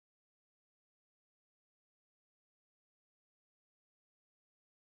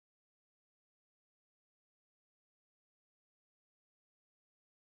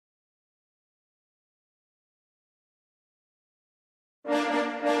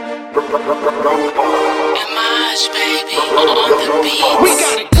Baby, on the beat. We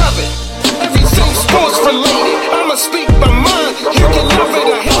got it covered. Everything sports related. I'ma speak my mind. You can love it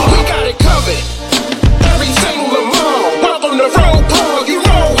or hate it. We got it covered. Everything Lamar. Welcome to Roll Call. You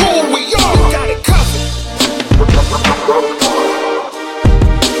know who we are. We got it covered. We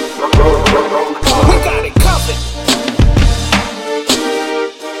got it covered.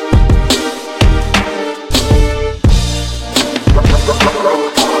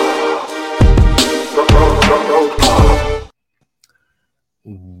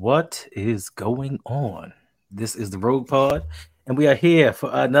 What is going on? This is the Rogue Pod, and we are here for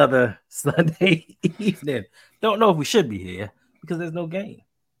another Sunday evening. Don't know if we should be here because there's no game.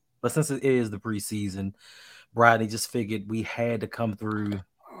 But since it is the preseason, Bradley just figured we had to come through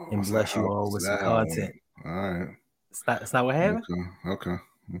and bless you all with some content. All right. It's not what happened? Okay.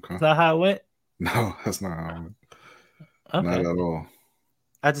 It's not how it went? No, that's not how it went. Okay. Not at all.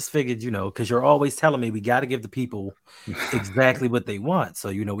 I just figured, because you're always telling me we got to give the people exactly what they want. So,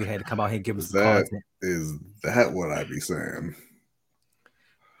 we had to come out here and give us some content. Is that what I be saying?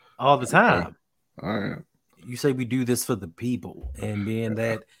 All the time. Okay. All right. You say we do this for the people. And being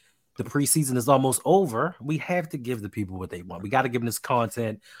that the preseason is almost over, we have to give the people what they want. We got to give them this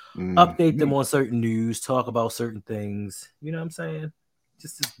content, update them on certain news, talk about certain things. You know what I'm saying?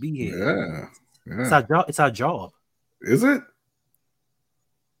 Just be here. Yeah. It's our job. Is it?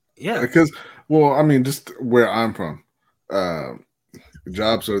 Yeah, because just where I'm from,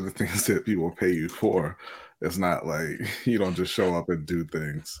 jobs are the things that people pay you for. It's not like you don't just show up and do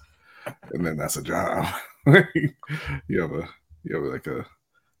things, and then that's a job. you have a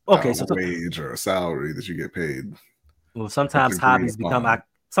wage or a salary that you get paid. Well, sometimes hobbies become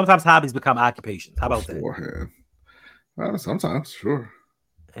occupations. How about that? Sometimes, sure.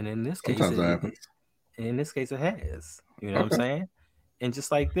 And in this case, sometimes that happens. In this case, it has. You know what I'm saying? And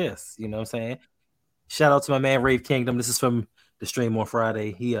just like this, you know what I'm saying? Shout out to my man, Rave Kingdom. This is from the stream on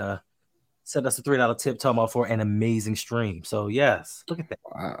Friday. He sent us a $3 tip talking about for an amazing stream. So, yes, look at that.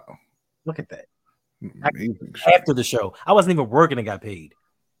 Wow. Look at that. After the show. I wasn't even working and got paid.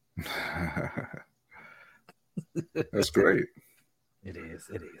 That's great. It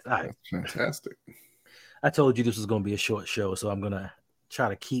is. All right. That's fantastic. I told you this was going to be a short show, so I'm going to try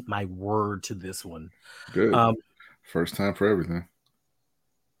to keep my word to this one. Good. First time for everything.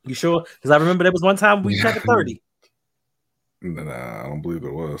 You sure? Because I remember there was one time we kept it 30. Nah, I don't believe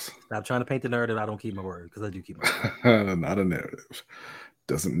it was. Stop trying to paint the narrative. I don't keep my word because I do keep my word. Not a narrative.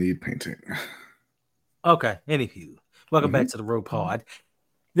 Doesn't need painting. Okay. Anywho, welcome back to the Rogue Pod.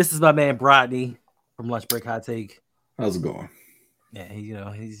 This is my man Brodney from Lunch Break Hot Take. How's it going? Yeah,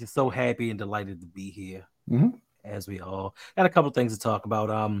 he's just so happy and delighted to be here. As we all got a couple things to talk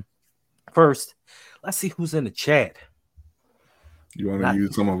about. First, let's see who's in the chat. You want to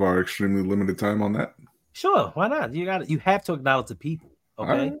use some of our extremely limited time on that? Sure, why not? You have to acknowledge the people,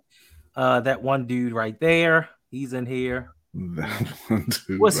 okay? Right. That one dude right there, he's in here. That one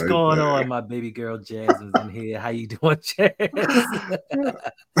dude. What's going on, my baby girl Jasmine's in here? How you doing, Jazz?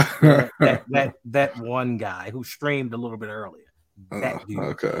 that one guy who streamed a little bit earlier. That dude.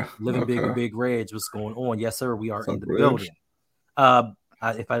 Okay. Living Big with Big Reg, what's going on? Yes, sir. We are in the building.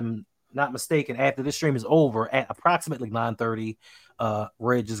 If I'm not mistaken, after this stream is over at approximately 9:30,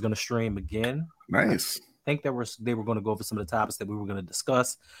 Reg is going to stream again. Nice. I think they were going to go over some of the topics that we were going to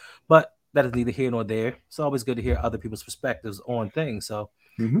discuss, but that is neither here nor there. It's always good to hear other people's perspectives on things. So,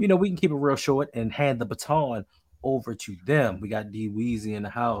 we can keep it real short and hand the baton over to them. We got D Weezy in the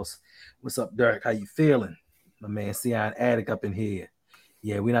house. What's up, Derek? How you feeling? My man Sion Attic up in here.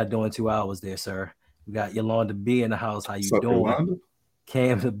 Yeah, we're not doing 2 hours there, sir. We got Yolanda B in the house. How you doing? Yolanda?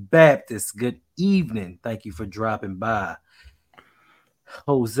 Cam the Baptist, good evening. Thank you for dropping by.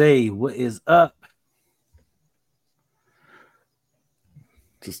 Jose, what is up?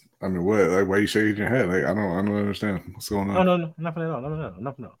 What? Like, why are you shaking your head? Like, I don't understand what's going on. No, nothing at all.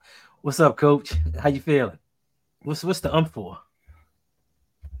 No. What's up, Coach? How you feeling? What's the for?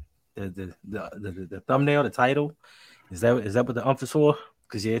 The thumbnail, the title. Is that what the is for?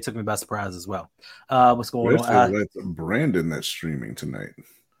 Because it took me by surprise as well. What's going on? That's Brandon that's streaming tonight.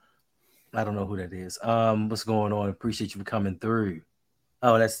 I don't know who that is. What's going on? Appreciate you for coming through.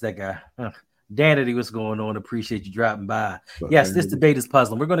 Oh, that's that guy. Danity, what's going on? Appreciate you dropping by. Yes, this debate is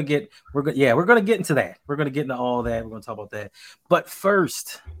puzzling. We're gonna get into that. We're gonna get into all that. We're gonna talk about that. But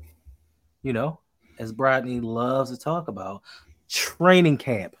first, as Brodney loves to talk about, training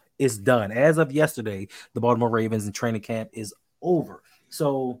camp is done. As of yesterday, the Baltimore Ravens and training camp is over.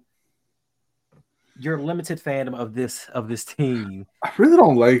 So your limited fandom of this team. I really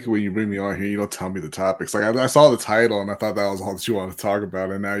don't like when you bring me on here. You don't tell me the topics. Like I saw the title and I thought that was all that you wanted to talk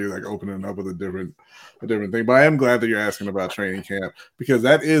about, and now you're like opening up with a different thing. But I am glad that you're asking about training camp, because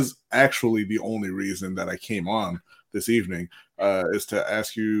that is actually the only reason that I came on this evening, is to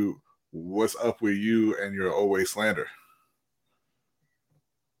ask you what's up with you and your always slander.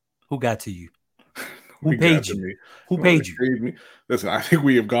 Who got to you? Who paid you? Who paid you? Paid me. Listen, I think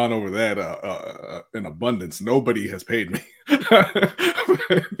we have gone over that in abundance. Nobody has paid me.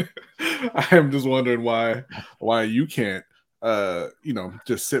 I am just wondering why you can't,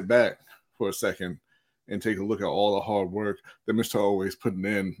 just sit back for a second and take a look at all the hard work that Mr. Always putting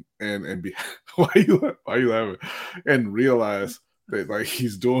in, and be why you laughing, and realize that like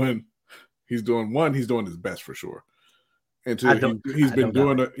he's doing his best for sure. And two, he's been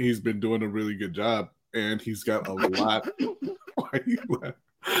doing a really good job, and he's got a lot.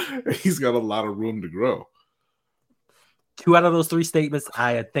 He's got a lot of room to grow. 2 out of those 3 statements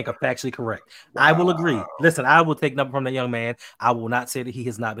I think are factually correct. Wow. I will agree. Listen, I will take number from the young man. I will not say that he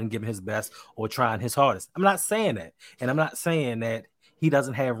has not been giving his best or trying his hardest. I'm not saying that. And I'm not saying that he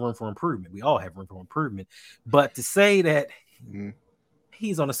doesn't have room for improvement. We all have room for improvement. But to say that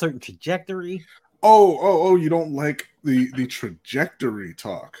he's on a certain trajectory. Oh, you don't like the trajectory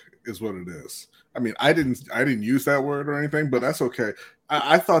talk is what it is. I mean, I didn't use that word or anything, but that's okay.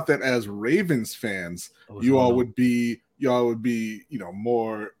 I thought that as Ravens fans, you all would be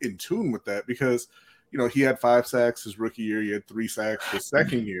more in tune with that, because he had 5 sacks his rookie year, he had 3 sacks his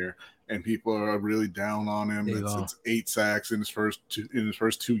second year, and people are really down on him. It's 8 sacks in his first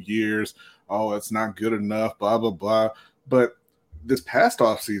 2 years. Oh, it's not good enough. Blah blah blah. But this past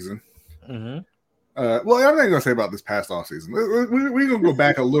offseason, well, I'm not going to say about this past offseason. We're going to go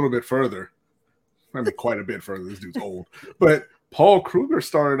back a little bit further. I mean, quite a bit further. This dude's old. But Paul Kruger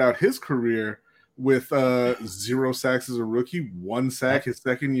started out his career with 0 sacks as a rookie, 1 sack his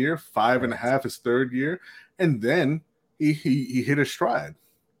second year, 5.5 his third year, and then he hit a stride,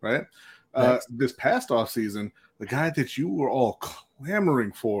 right? This past offseason, the guy that you were all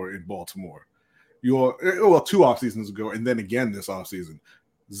clamoring for in Baltimore, 2 off seasons ago, and then again this offseason,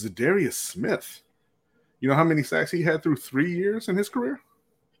 Zadarius Smith. You know how many sacks he had through 3 years in his career?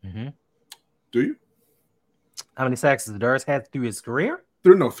 Mm-hmm. Do you? How many sacks has Zadarius had through his career?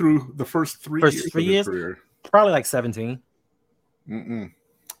 Through the first 3 years of his career. Probably like 17.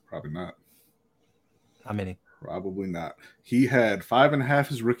 Probably not. How many? Probably not. He had 5.5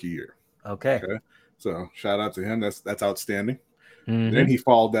 his rookie year. Okay. So shout out to him. That's outstanding. Mm-hmm. Then he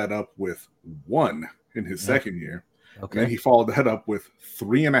followed that up with 1 in his second year. Okay. And then he followed that up with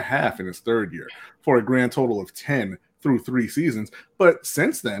 3.5 in his third year, for a grand total of 10 through 3 seasons. But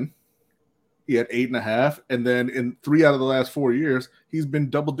since then, he had 8.5, and then in 3 out of the last 4 years, he's been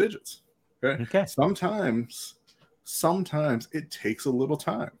double digits. Okay. Sometimes it takes a little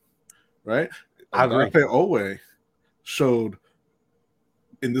time, right? I agree. Owe showed,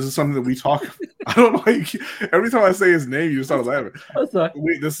 and this is something that we talk. I don't know why every time I say his name, you start laughing.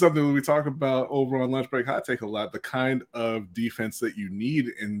 This is something that we talk about over on Lunch Break Hot Take a lot. The kind of defense that you need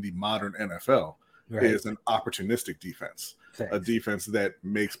in the modern NFL is an opportunistic defense. A defense that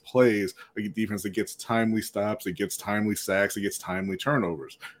makes plays, a defense that gets timely stops, it gets timely sacks, it gets timely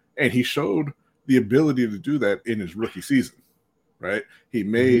turnovers. And he showed the ability to do that in his rookie season, right? He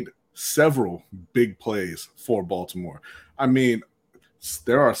made several big plays for Baltimore. I mean,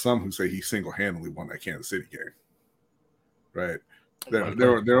 there are some who say he single-handedly won that Kansas City game, right?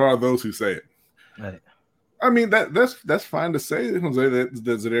 There are those who say it. Right. I mean, that's fine to say, Jose, that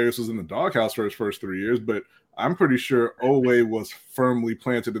Zadarius was in the doghouse for his first 3 years, but I'm pretty sure Owe was firmly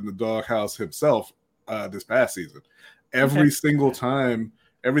planted in the doghouse himself this past season. Every single time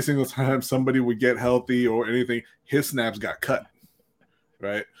somebody would get healthy or anything, his snaps got cut,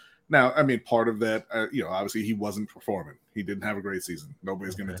 right? Now, I mean, part of that, obviously he wasn't performing. He didn't have a great season.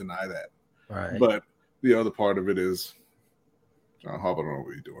 Nobody's going to deny that. Right. But the other part of it is, John Harbaugh don't know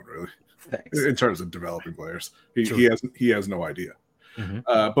what he's doing, really. Thanks. In terms of developing players. He has no idea.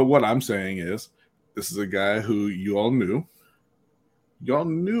 Mm-hmm. But what I'm saying is, this is a guy who you all knew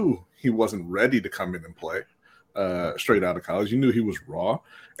he wasn't ready to come in and play straight out of college. You knew he was raw,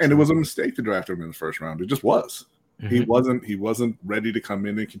 and it was a mistake to draft him in the first round. It just was. Mm-hmm. He wasn't ready to come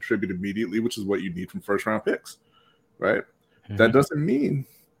in and contribute immediately, which is what you need from first round picks, right? Mm-hmm. That doesn't mean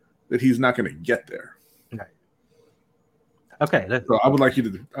that he's not going to get there. Right. Okay. So I would like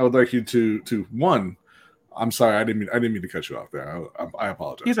you to one. I'm sorry, I didn't mean to cut you off there. I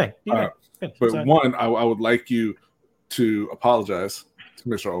apologize. You think? But one, I would like you to apologize to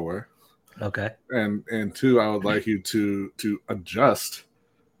Mr. Owe. Okay. And two, I would like you to adjust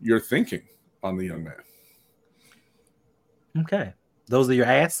your thinking on the young man. Okay. Those are your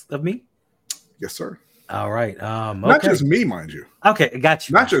asks of me? Yes, sir. All right. Not just me, mind you. Okay, got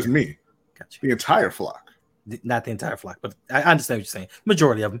you. Not just me. Got you. The entire flock. Not the entire flock, but I understand what you're saying.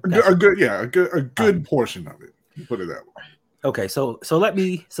 Majority of them. A good portion of it. Put it that way. Okay, so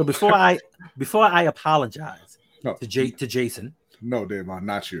before I apologize to Jason. No, Davon,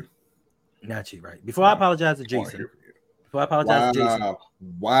 not you. Not you, right? Before I apologize to Jason. Before I apologize to Jason.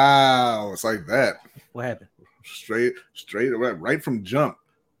 Wow, it's like that. What happened? Straight right from jump.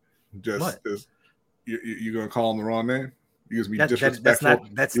 Just you gonna call him the wrong name? You gonna be disrespectful.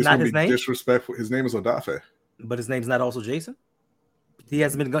 That's not his name. Disrespectful. His name is Odafe. But his name's not also Jason. He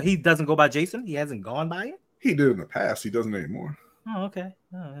hasn't been. He doesn't go by Jason. He hasn't gone by it. He did in the past. He doesn't anymore. Oh, okay.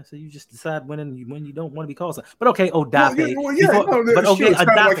 So you just decide when you don't want to be called something. But okay, Odafe. It's kind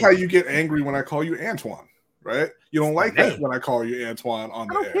of like how you get angry when I call you Antoine, right? You don't like that when I call you Antoine on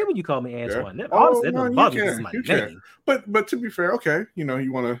the air. I don't care when you call me Antoine. Yeah? Honestly, it doesn't bother me. This is my name. But to be fair, okay,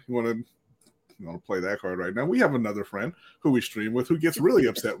 you want to play that card right now. We have another friend who we stream with who gets really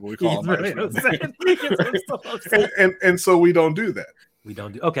upset when we call him. And so we don't do that. We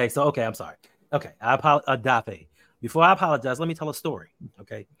don't do. Okay, I'm sorry. Okay, I apologize. Odafe. Before I apologize, let me tell a story.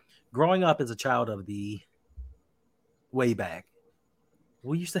 Okay, growing up as a child of the way back,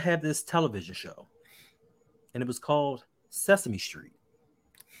 we used to have this television show, and it was called Sesame Street.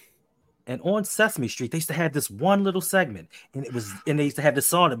 And on Sesame Street, they used to have this one little segment, and they used to have this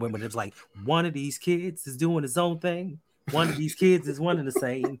song that went when it was like, one of these kids is doing his own thing. One of these kids is one and the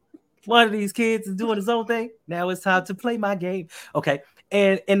same. One of these kids is doing his own thing. Now it's time to play my game. Okay.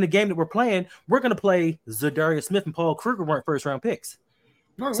 And in the game that we're playing, we're going to play Zadarius Smith and Paul Kruger weren't first round picks.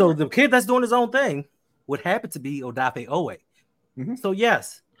 No, so the kid that's doing his own thing would happen to be Odafe Owe. Mm-hmm. So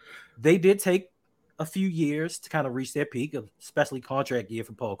yes, they did take a few years to kind of reach their peak, especially contract year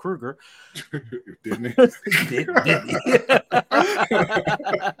for Paul Kruger. Didn't he? Didn't he?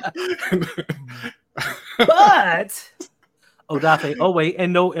 But Odafe Owe,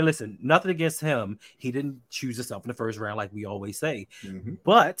 and listen, nothing against him. He didn't choose himself in the first round, like we always say. Mm-hmm.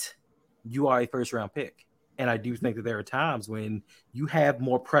 But you are a first round pick. And I do think that there are times when you have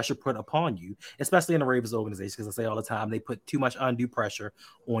more pressure put upon you, especially in the Ravens organization, because I say all the time, they put too much undue pressure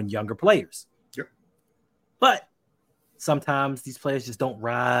on younger players. Yep. But sometimes these players just don't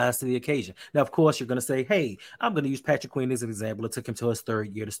rise to the occasion. Now, of course, you're going to say, hey, I'm going to use Patrick Queen as an example. It took him to his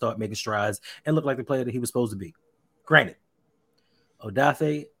third year to start making strides and look like the player that he was supposed to be. Granted,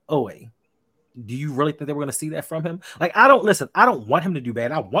 Odafe Owe, do you really think that we're going to see that from him? Like, I don't want him to do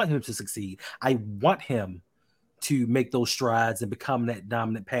bad. I want him to succeed. I want him to make those strides and become that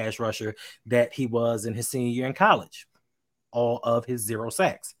dominant pass rusher that he was in his senior year in college. All of his 0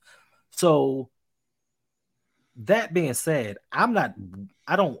 sacks. So that being said, I'm not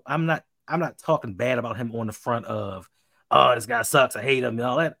talking bad about him on the front of, oh, this guy sucks, I hate him and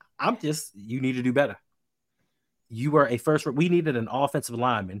all that. I'm just, you need to do better. You were we needed an offensive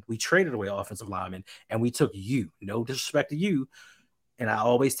lineman. We traded away offensive lineman and we took you. No disrespect to you. And I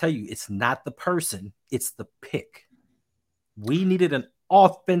always tell you, it's not the person, it's the pick. We needed an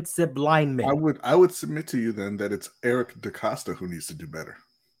offensive lineman. I would submit to you then that it's Eric DaCosta who needs to do better.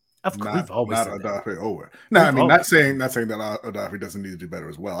 Of course, we've always not Odafe Owe. No, I mean, not saying that Odafe doesn't need to do better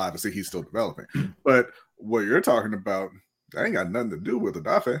as well. Obviously, he's still developing. But what you're talking about, that ain't got nothing to do with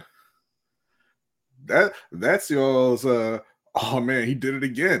Odafe. That's y'all's. Oh man, he did it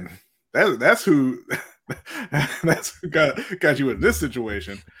again. That's who. That's who got you in this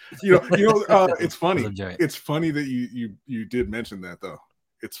situation. It's funny. It's funny that you did mention that though.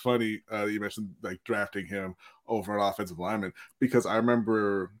 It's funny you mentioned like drafting him over an offensive lineman because I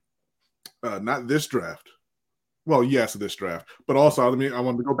remember not this draft. Well, yes, this draft, but also I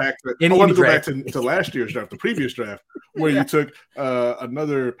wanted to go back to last year's draft, the previous draft, where you took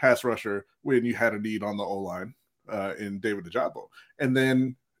another pass rusher when you had a need on the O-line in David Ojabo, and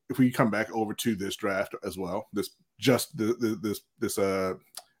then if we come back over to this draft as well, this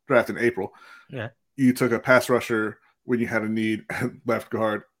draft in April, you took a pass rusher when you had a need left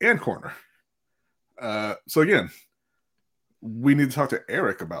guard and corner. So again, we need to talk to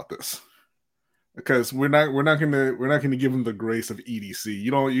Eric about this because we're not gonna give him the grace of EDC.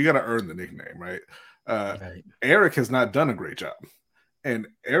 You got to earn the nickname, right? Right? Eric has not done a great job, and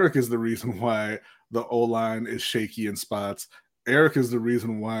Eric is the reason why the O-line is shaky in spots. Eric is the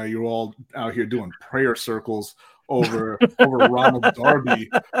reason why you're all out here doing prayer circles over Ronald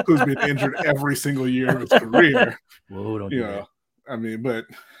Darby, who's been injured every single year of his career. Whoa, don't do that. I mean, but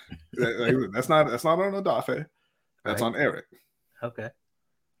that's not on Odafe. That's right. On Eric. Okay.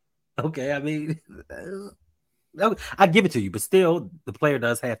 I mean, I give it to you, but still, the player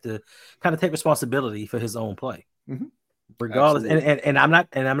does have to kind of take responsibility for his own play, regardless. And I'm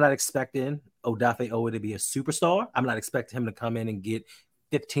not expecting Odafe Owe to be a superstar. I'm not expecting him to come in and get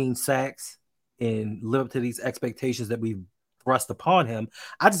 15 sacks and live up to these expectations that we've thrust upon him.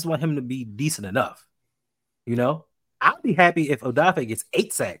 I just want him to be decent enough. You know, I'll be happy if Odafe gets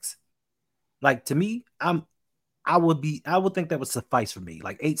 8 sacks. Like, to me, I would think that would suffice for me.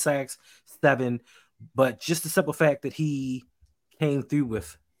 Like 8 sacks, 7, but just the simple fact that he came through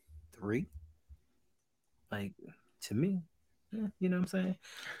with 3, like, to me, you know what I'm saying?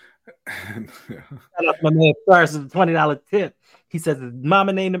 Shout out to my man First, a $20 tip. He says his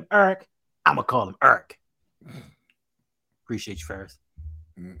mama named him Eric. I'm gonna call him Eric. Appreciate you, Ferris.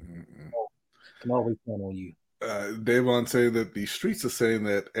 I'm always counting on you. Davon saying that the streets are saying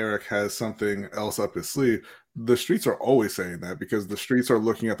that Eric has something else up his sleeve. The streets are always saying that because the streets are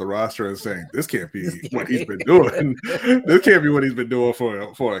looking at the roster and saying, this can't be what he's been doing. This can't be what he's been doing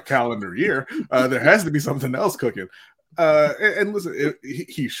for a calendar year. There has to be something else cooking. And listen,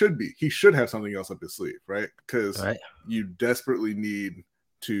 he should be. He should have something else up his sleeve, right? Because you desperately need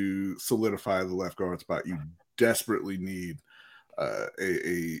to solidify the left guard spot. You desperately need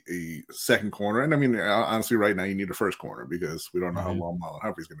a second corner. And I mean, honestly, right now you need a first corner because we don't know how long Marlon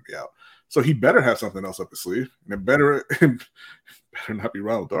Humphrey's going to be out. So he better have something else up his sleeve. And it better not be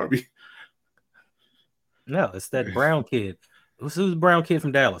Ronald Darby. No, it's that Brown kid. Who's the Brown kid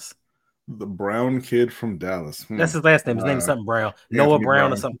from Dallas? The Brown kid from Dallas. That's his last name. His name is something Brown. Noah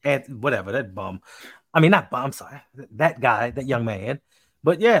Brown or something. Whatever, that bum. I mean, not bum, sorry. That guy, that young man.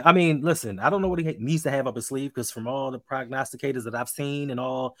 But yeah, I mean, listen, I don't know what he needs to have up his sleeve because from all the prognosticators that I've seen and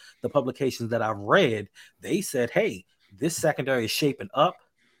all the publications that I've read, they said, hey, this secondary is shaping up.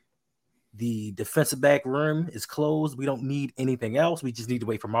 The defensive back room is closed. We don't need anything else. We just need to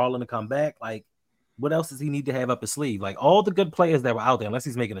wait for Marlon to come back. Like, what else does he need to have up his sleeve? Like, all the good players that were out there, unless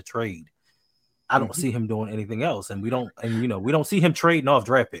he's making a trade, I don't see him doing anything else. And we don't see him trading off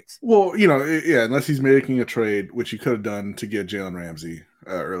draft picks. Well, unless he's making a trade, which he could have done to get Jalen Ramsey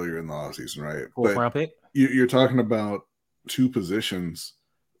earlier in the offseason, right? Fourth round pick. You're talking about two positions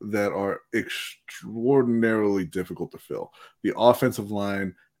that are extraordinarily difficult to fill. The offensive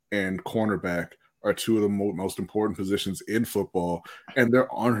line and cornerback are two of the most important positions in football, and there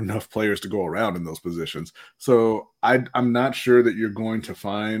aren't enough players to go around in those positions. So I'm not sure that you're going to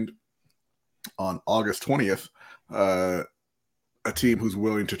find on August 20th a team who's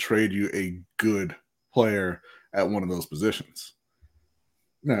willing to trade you a good player at one of those positions.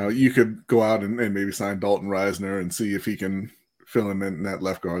 Now, you could go out and maybe sign Dalton Reisner and see if he can fill in that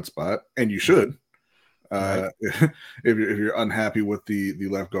left guard spot, and you should. If you're unhappy with the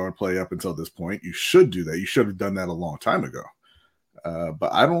left guard play up until this point, you should do that. You should have done that a long time ago.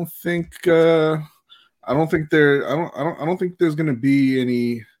 But I don't think there's going to be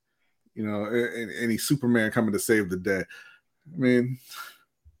any, any Superman coming to save the day. I mean,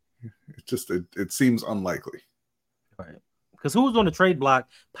 it seems unlikely. Right. Because who's on the trade block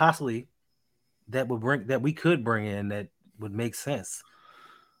possibly that we could bring in that would make sense?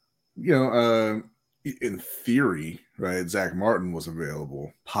 In theory, right? Zach Martin was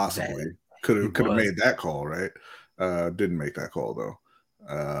available. Possibly could have made that call, right? Didn't make that call though.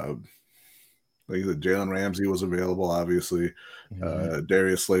 Like you said, Jalen Ramsey was available, obviously.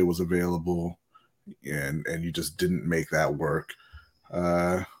 Darius Slay was available, and you just didn't make that work.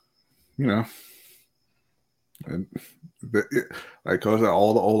 And like I said,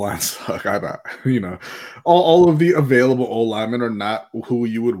 all the O-lines suck. All of the available O-linemen are not who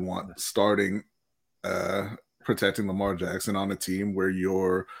you would want starting, protecting Lamar Jackson on a team where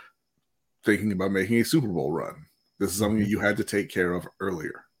you're thinking about making a Super Bowl run. This is something you had to take care of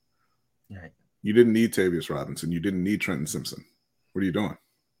earlier. Right. You didn't need Tavius Robinson. You didn't need Trenton Simpson. What are you doing?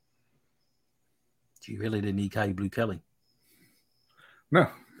 You really didn't need Kai Blue Kelly. No.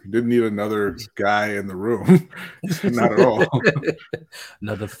 You didn't need another guy in the room. Not at all.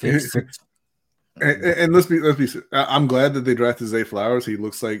 Another fifth. And let's be. I'm glad that they drafted Zay Flowers. He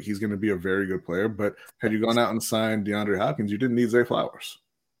looks like he's going to be a very good player. But had you gone out and signed DeAndre Hopkins, you didn't need Zay Flowers.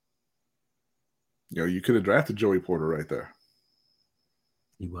 You could have drafted Joey Porter right there.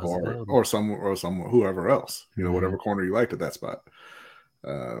 He was or someone, whoever else. Whatever corner you liked at that spot.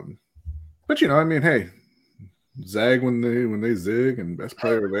 But hey. Zag when they zig and best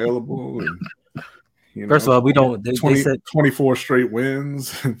player available and first of all, we don't. They said 24 straight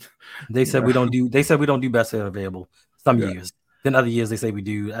wins. They said we don't do. They said we don't do best player available some years. Then other years they say we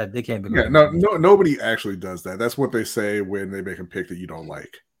do. They can't be. Yeah, nobody actually does that. That's what they say when they make a pick that you don't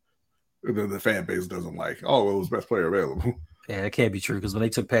like. The fan base doesn't like. Oh, it was best player available. Yeah, it can't be true because when they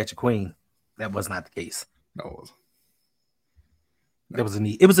took Patrick Queen, that was not the case. No, it wasn't. That was a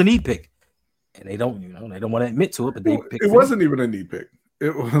need. It was a need pick, and they don't want to admit to it, but they picked. It wasn't even a need pick.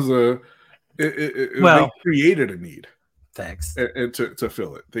 It was they created a need. Facts. And to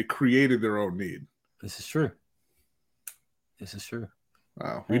fill it, they created their own need. This is true.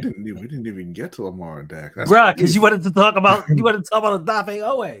 Wow, we didn't even get to Lamar and Dak. Right, because you wanted to talk about Adafe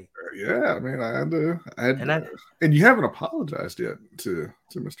Owe. Yeah, I mean, I had to, and you haven't apologized yet to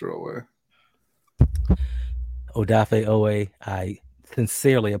Mr. Owe. Odafe Owe, I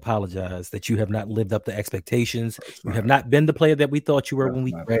sincerely apologize that you have not lived up to expectations. You have not been the player that we thought you were when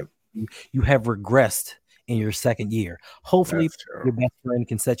we drafted you. You have regressed in your second year. Hopefully, your best friend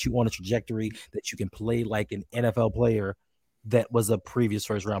can set you on a trajectory that you can play like an NFL player that was a previous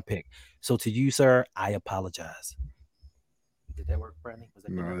first-round pick. So to you, sir, I apologize. Did that work, Brandon?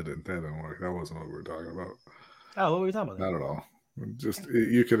 No, that didn't work. That wasn't what we were talking about. Oh, what were we talking about? Not at all. Just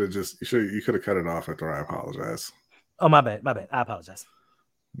you could have cut it off after I apologize. Oh, my bad. I apologize.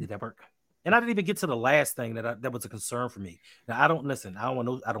 Did that work? And I didn't even get to the last thing that was a concern for me. Now I don't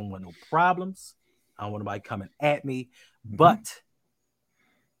want no problems. I don't want nobody coming at me. But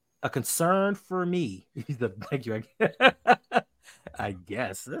a concern for me. Thank you. I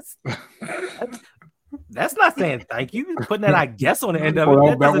guess that's not saying thank you. Putting that I guess on the end of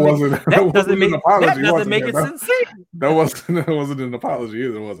it. That doesn't make it sincere. That wasn't an apology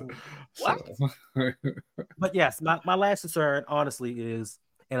either, was it? What? So. But yes, my last concern, honestly, is,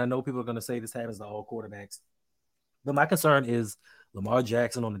 and I know people are going to say this happens to all quarterbacks, but my concern is Lamar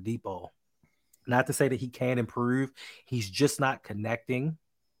Jackson on the deep ball. Not to say that he can't improve. He's just not connecting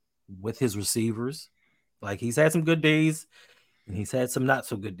with his receivers. Like, he's had some good days and he's had some not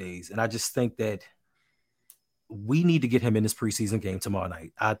so good days. And I just think that we need to get him in this preseason game tomorrow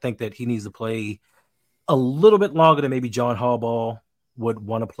night. I think that he needs to play a little bit longer than maybe John Harbaugh would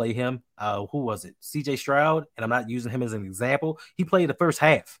want to play him. Who was it? CJ Stroud. And I'm not using him as an example. He played the first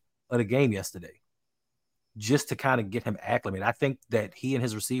half of the game yesterday just to kind of get him acclimated. I think that he and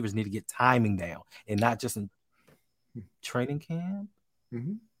his receivers need to get timing down and not just in training camp.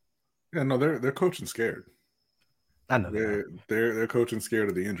 Mm-hmm. Yeah, no, they're coaching scared. I know they're coaching scared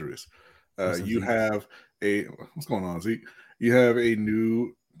of the injuries. You have what's going on, Zeke? You have a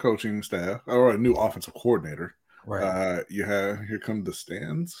new coaching staff or a new offensive coordinator. Right. Here come the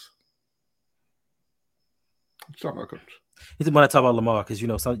stands. What you talking about, Coach? He's when I talk about Lamar, because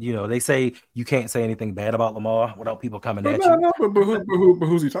they say you can't say anything bad about Lamar without people coming at you. No, but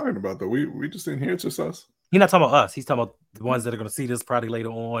who's he talking about though? We just didn't hear. It's just us. He's not talking about us. He's talking about the ones that are going to see this probably later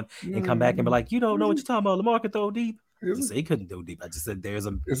on and come back and be like, you don't know what you're talking about. Lamar can throw deep. He said he couldn't throw deep. I just said there's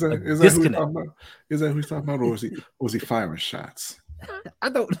a disconnect. Is that who he's talking about, or was he firing shots? I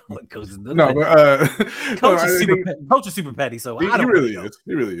don't know what Coach is doing. No, but Coach is super petty, so he really is.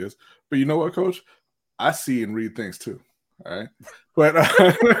 He really is. But you know what, Coach? I see and read things too. All right, but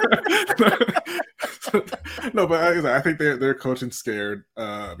no, but I think they're coaching scared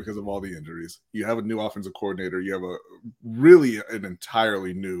because of all the injuries. You have a new offensive coordinator. You have an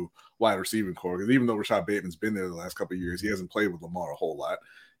entirely new wide receiving core. Because even though Rashad Bateman's been there the last couple of years, he hasn't played with Lamar a whole lot.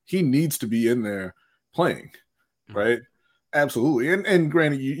 He needs to be in there playing, right? Absolutely. And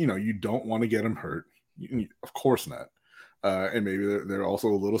granted, you don't want to get him hurt. Of course not. And maybe they're also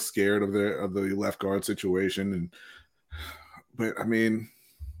a little scared of the left guard situation. But I mean,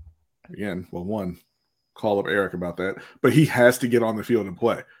 again, one, call up Eric about that. But he has to get on the field and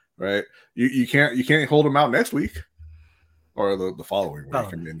play, right? You can't hold him out next week or the following week.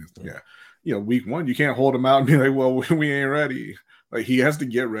 I mean, week one, you can't hold him out and be like, well, we ain't ready. Like, he has to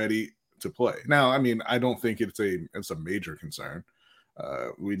get ready to play. Now, I mean, I don't think it's a major concern.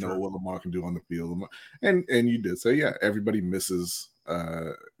 We know what Lamar can do on the field, and you did say, everybody misses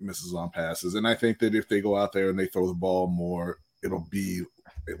on passes, and I think that if they go out there and they throw the ball more, it'll be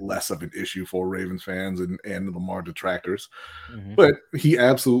less of an issue for Ravens fans and Lamar detractors. Mm-hmm. But he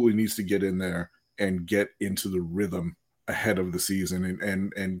absolutely needs to get in there and get into the rhythm ahead of the season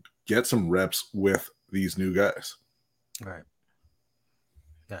and get some reps with these new guys. Right.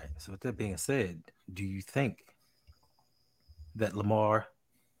 All right. So with that being said, do you think that Lamar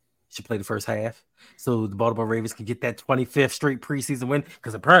should play the first half so the Baltimore Ravens can get that 25th straight preseason win?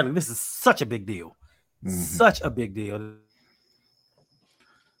 Because apparently this is such a big deal. Mm-hmm. Such a big deal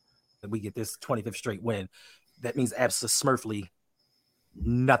that we get this 25th straight win. That means absolutely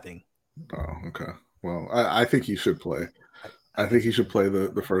nothing. Oh, okay. Well, I think he should play. I think he should play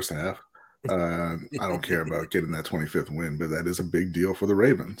the first half. I don't care about getting that 25th win, but that is a big deal for the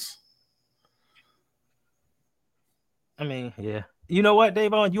Ravens. I mean, yeah. You know what,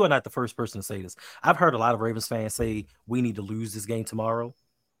 Davon? You are not the first person to say this. I've heard a lot of Ravens fans say we need to lose this game tomorrow.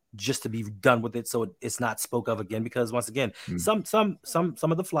 just to be done with it, so it's not spoke of again. Because once again, some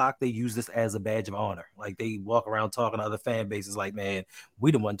of the flock, they use this as a badge of honor. Like they walk around talking to other fan bases, like, man,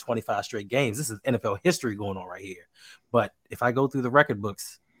 we done won 25 straight games. This is NFL history going on right here. But if I go through the record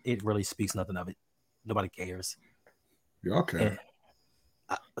books, it really speaks nothing of it. Nobody cares. Y'all care.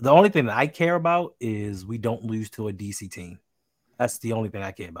 The only thing that I care about is we don't lose to a DC team. That's the only thing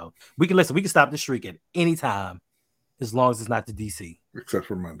I care about. We can stop the streak at any time as long as it's not the DC. Except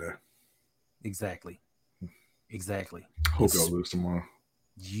for Monday. Exactly. Hope y'all lose tomorrow.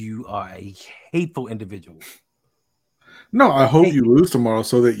 You are a hateful individual. No, I hope you lose tomorrow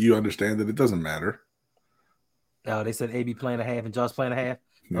so that you understand that it doesn't matter. Oh, they said AB playing a half and Josh playing a half?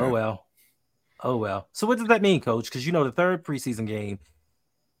 Yeah. Oh, well. So what does that mean, Coach? Because the third preseason game,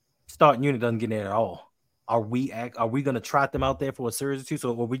 starting unit doesn't get in there at all. Are we going to trot them out there for a series or two? So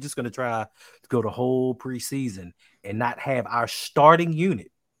are we just going to try to go the whole preseason and not have our starting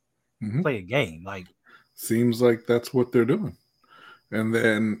unit play a game? Like, seems like that's what they're doing. And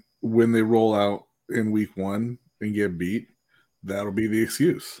then when they roll out in week 1 and get beat, that'll be the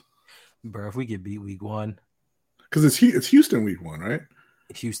excuse. Bro, if we get beat week 1, because it's Houston week 1, right?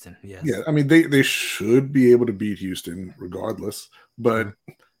 Houston, yes. Yeah, I mean they should be able to beat Houston regardless, but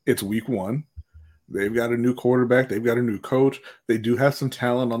it's week 1. They've got a new quarterback. They've got a new coach. They do have some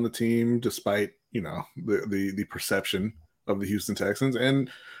talent on the team, despite the perception of the Houston Texans. And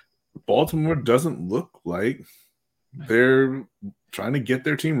Baltimore doesn't look like they're trying to get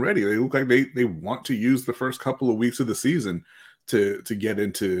their team ready. They look like they want to use the first couple of weeks of the season to get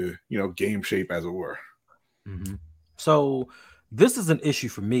into game shape, as it were. Mm-hmm. So this is an issue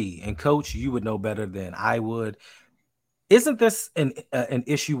for me, and Coach, you would know better than I would. Isn't this an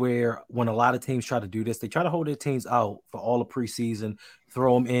issue where when a lot of teams try to do this, they try to hold their teams out for all of preseason,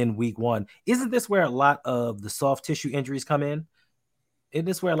 throw them in week 1? Isn't this where a lot of the soft tissue injuries come in? Isn't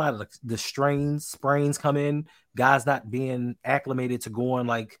this where a lot of the sprains come in? Guys not being acclimated to going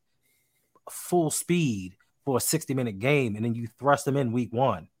like full speed for a 60-minute game, and then you thrust them in week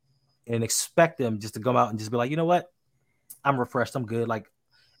 1 and expect them just to come out and just be like, you know what? I'm refreshed. I'm good. Like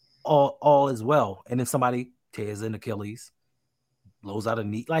all is well. And then somebody tears an Achilles, blows out a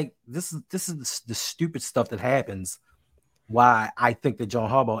knee. Like this is the stupid stuff that happens. Why I think that John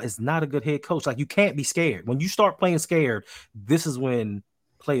Harbaugh is not a good head coach. Like you can't be scared. When you start playing scared, this is when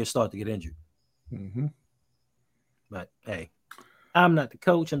players start to get injured. Mm-hmm. But hey, I'm not the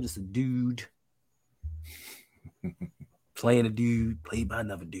coach. I'm just a dude playing a dude played by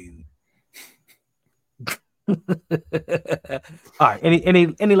another dude. All right.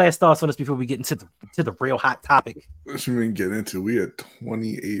 Any last thoughts on this before we get into the real hot topic? What you mean get into? We had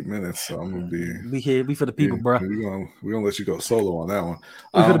 28 minutes, so I'm gonna be. We for the people, bro. We gonna let you go solo on that one.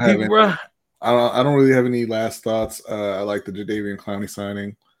 We for the people, bro. I don't really have any last thoughts. I like the Jadeveon Clowney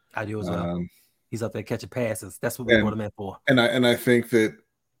signing. I do as well. He's up there catching passes. That's what we brought him in for. And I think that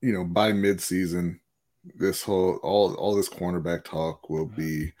by midseason, this all this cornerback talk will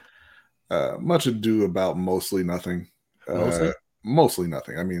be much ado about mostly nothing. Mostly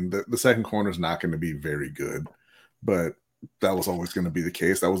nothing. I mean, the second corner is not going to be very good, but that was always going to be the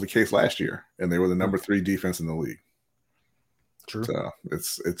case. That was the case last year, and they were the number 3 defense in the league. True. So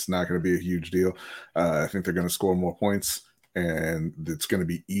it's not going to be a huge deal. I think they're going to score more points, and it's going to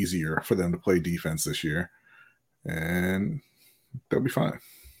be easier for them to play defense this year, and they'll be fine.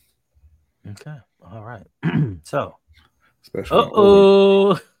 Okay. All right. So,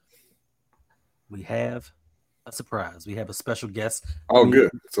 special. We have a surprise. We have a special guest. Oh, good.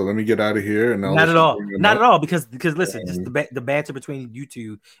 So let me get out of here. And not at all. Because listen, just the banter between you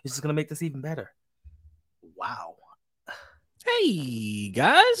two is just gonna make this even better. Wow. Hey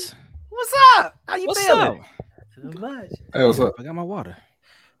guys, what's up? How you feeling? Hey, what's up? I got my water.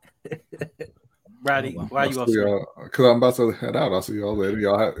 Roddy, why are you upset? Because I'm about to head out. I'll see y'all later.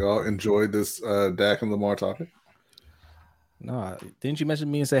 Y'all enjoyed this Dak and Lamar topic? No, didn't you message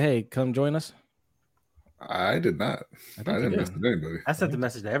me and say, "Hey, come join us"? I did not. I didn't message anybody. I sent the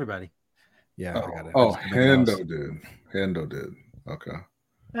message to everybody. Yeah, I got it. Oh, Hendo did. Okay.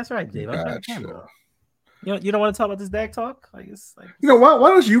 That's right, Dave. Gotcha. You don't want to talk about this Dak talk? Why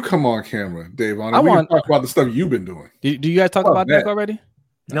don't you come on camera, Dave? We can talk about the stuff you've been doing. Do you guys talk about Dak already?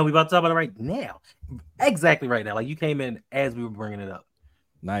 No, we about to talk about it right now. Exactly right now. Like you came in as we were bringing it up.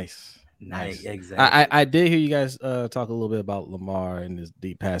 Nice. Exactly. I did hear you guys talk a little bit about Lamar and his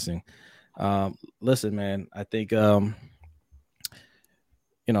deep passing. Listen, man, I think when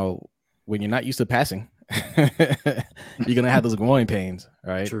you're not used to passing, you're gonna have those growing pains,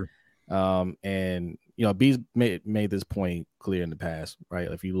 right? True. And B's made this point clear in the past,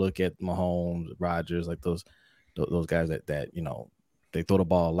 right? If you look at Mahomes, Rodgers, like those guys that They throw the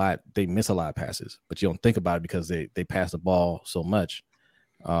ball a lot. They miss a lot of passes, but you don't think about it because they pass the ball so much.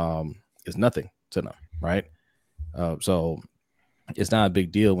 It's nothing to them, right? So it's not a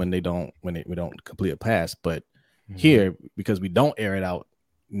big deal when we don't complete a pass. But here, because we don't air it out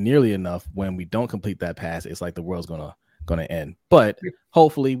nearly enough, when we don't complete that pass, it's like the world's gonna end. But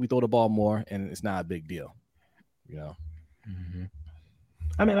hopefully, we throw the ball more, and it's not a big deal.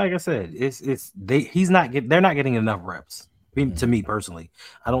 I mean, like I said, they're not getting enough reps. To me personally,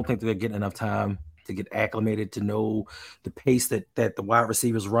 I don't think they're getting enough time to get acclimated to know the pace that the wide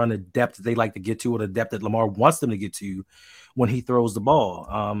receivers run, the depth that they like to get to, or the depth that Lamar wants them to get to when he throws the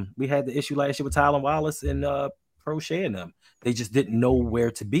ball. We had the issue last year with Tylan Wallace and Prochet and them. They just didn't know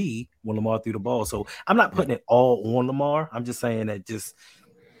where to be when Lamar threw the ball. So I'm not putting it all on Lamar. I'm just saying that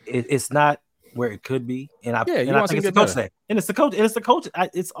it's not where it could be. And I think it's the coach staff. And it's the coach. And it's the coach.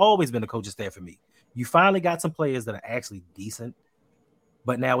 It's always been the coach's staff for me. You finally got some players that are actually decent,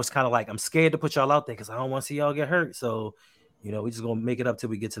 but now it's kind of like I'm scared to put y'all out there because I don't want to see y'all get hurt. So, we're just gonna make it up till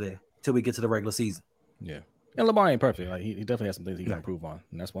we get to the regular season. Yeah, and Lamar ain't perfect. Like he definitely has some things he can improve on,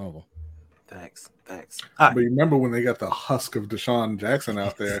 and that's one of them. Facts. But you remember when they got the husk of Deshaun Jackson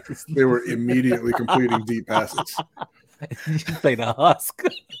out there, they were immediately completing deep passes. You play the husk.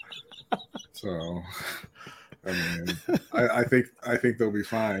 So, I mean, I think they'll be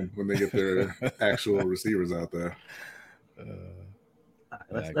fine when they get their actual receivers out there.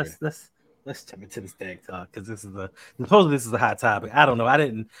 Let's jump into this Dak talk because supposedly this is a hot topic. I don't know. I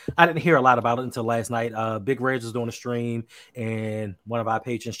didn't hear a lot about it until last night. Big Reg was doing a stream, and one of our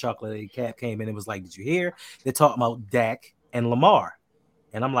patrons, Chocolate Cap, came in and was like, "Did you hear? They're talking about Dak and Lamar."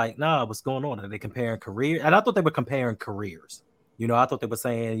 And I'm like, "Nah, what's going on? Are they comparing careers?" And I thought they were comparing careers. I thought they were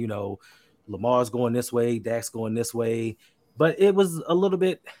saying, Lamar's going this way, Dak's going this way, but it was a little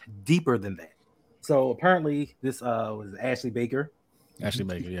bit deeper than that. So apparently, this was Ashley Baker. Ashley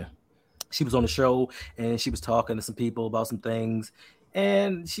Baker, yeah. She was on the show and she was talking to some people about some things,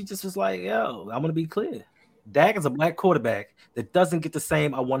 and she just was like, "Yo, I'm gonna be clear. Dak is a black quarterback that doesn't get the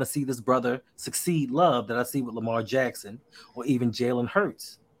same I want to see this brother succeed love that I see with Lamar Jackson or even Jalen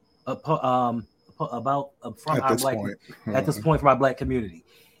Hurts from at this point from our black community.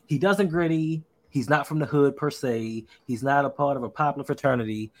 He doesn't gritty. He's not from the hood per se. He's not a part of a popular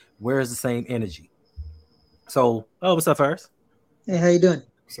fraternity. Where's the same energy?" So, what's up, first? Hey, how you doing?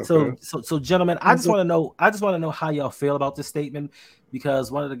 So, gentlemen, I just want to know how y'all feel about this statement,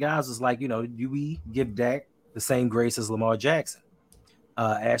 because one of the guys was like, do we give Dak the same grace as Lamar Jackson?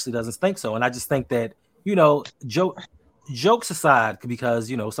 Ashley doesn't think so, and I just think that jokes aside,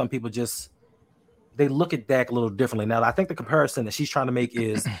 because some people they look at Dak a little differently. Now, I think the comparison that she's trying to make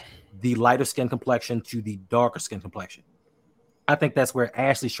is the lighter skin complexion to the darker skin complexion. I think that's where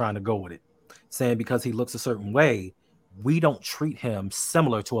Ashley's trying to go with it, saying because he looks a certain way, we don't treat him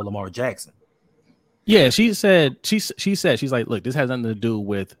similar to a Lamar Jackson. Yeah, she said, she's like, look, this has nothing to do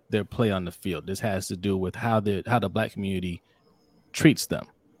with their play on the field. This has to do with how the black community treats them,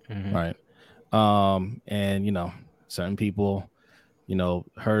 right? And certain people,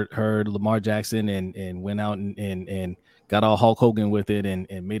 heard Lamar Jackson and went out and got all Hulk Hogan with it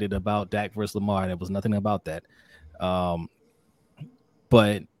and made it about Dak versus Lamar, and it was nothing about that.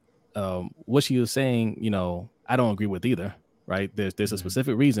 But what she was saying, I don't agree with either, right? There's a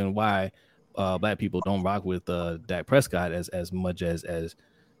specific reason why black people don't rock with Dak Prescott as much as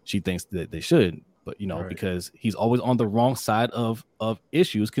she thinks that they should, but right. Because he's always on the wrong side of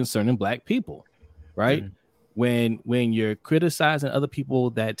issues concerning black people, right? When you're criticizing other people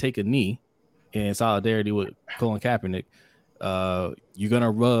that take a knee in solidarity with Colin Kaepernick, you're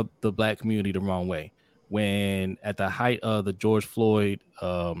gonna rub the black community the wrong way. When at the height of the George Floyd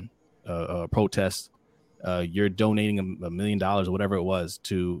protests, you're donating $1 million or whatever it was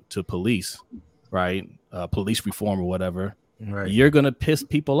to police, right? Police reform or whatever. Right. You're gonna piss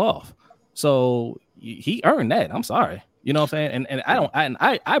people off. So he earned that. I'm sorry, you know what I'm saying? And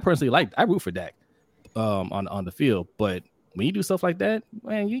I personally I root for Dak on the field, but when you do stuff like that,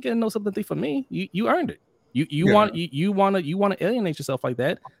 man, you get no sympathy from me. You earned it. You want to alienate yourself like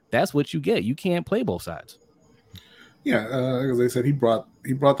that. That's what you get. You can't play both sides. Yeah, as I said, he brought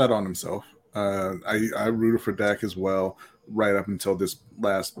that on himself. I rooted for Dak as well, right up until this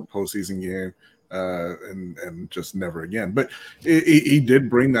last postseason game, and just never again. But he did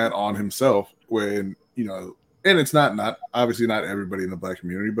bring that on himself when and it's not obviously not everybody in the black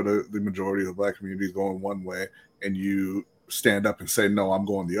community, but the majority of the black community is going one way, and you stand up and say, "No, I'm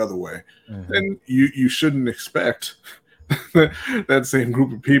going the other way," and you shouldn't expect that same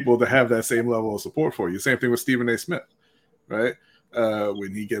group of people to have that same level of support for you. Same thing with Stephen A. Smith, right?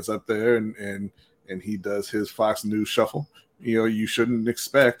 When he gets up there and he does his Fox News shuffle, you shouldn't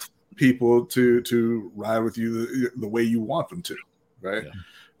expect people to ride with you the way you want them to, right?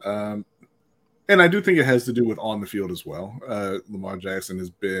 Yeah. And I do think it has to do with on the field as well. Lamar Jackson has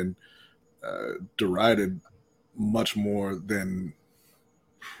been derided much more than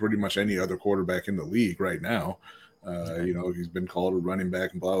pretty much any other quarterback in the league right now. He's been called a running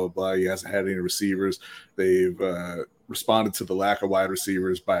back and blah, blah, blah. He hasn't had any receivers. They've responded to the lack of wide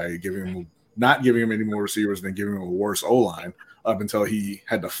receivers by not giving him any more receivers and then giving him a worse O-line up until he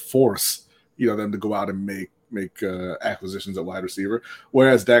had to force, them to go out and make acquisitions at wide receiver.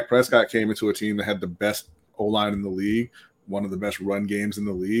 Whereas Dak Prescott came into a team that had the best O-line in the league, one of the best run games in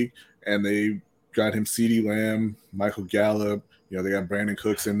the league, and they got him CeeDee Lamb, Michael Gallup. They got Brandon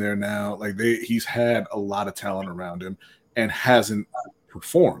Cooks in there now. Like he's had a lot of talent around him and hasn't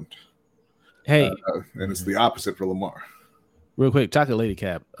performed. Hey, and it's the opposite for Lamar. Real quick, Chocolate Lady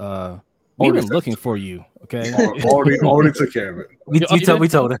Cap. We've been looking for you. Okay, already took care of it. We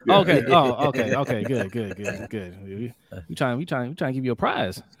told her. Okay. Oh, okay. Good. We trying to give you a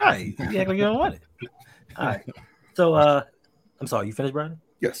prize. All right. You act like you don't want it. All right. So, I'm sorry. You finished, Brian?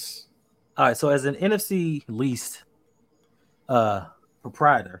 Yes. All right. So, as an NFC least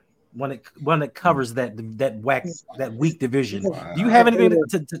proprietor, when it covers that weak division, do you have anything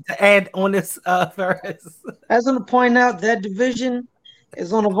to add on this, Ferris? I just want to point out that division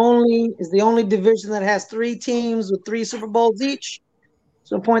is the only division that has 3 teams with 3 Super Bowls each.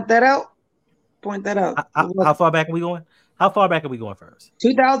 So point that out. How far back are we going? Ferris?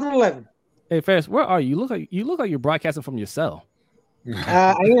 2011. Hey Ferris, where are you? You look like you're broadcasting from your cell.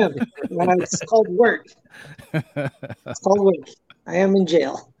 I am. It's called work. I am in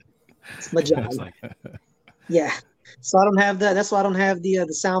jail. It's my job. Yeah. So I don't have that. That's why I don't have the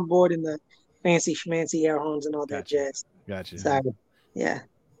soundboard and the fancy schmancy air horns and all that jazz. Gotcha. Sorry. Yeah.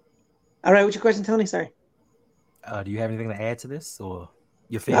 All right. What's your question, Tony? Sorry. Do you have anything to add to this or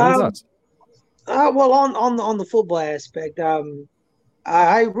your feelings? Well, on the football aspect,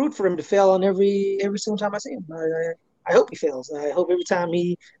 I root for him to fail on every single time I see him. I hope he fails. I hope every time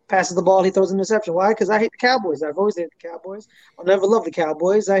he passes the ball, he throws an interception. Why? Because I hate the Cowboys. I've always hated the Cowboys. I'll never love the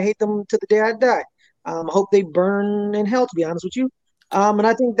Cowboys. I hate them to the day I die. I hope they burn in hell, to be honest with you. And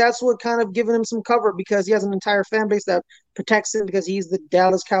I think that's what kind of given him some cover because he has an entire fan base that protects him because he's the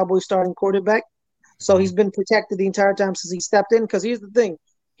Dallas Cowboys starting quarterback. So he's been protected the entire time since he stepped in. Because here's the thing.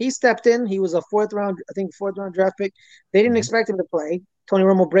 He stepped in. He was a fourth round draft pick. They didn't expect him to play. Tony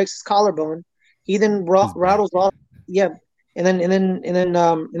Romo breaks his collarbone. He then rattles off. Yeah. And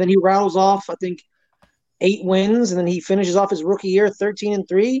then he rattles off, I think, 8 wins. And then he finishes off his rookie year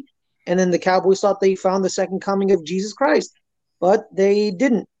 13-3. And then the Cowboys thought they found the second coming of Jesus Christ. But they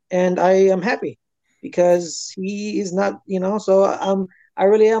didn't, and I am happy because he is not, So I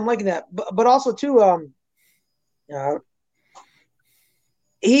really am liking that. But also too,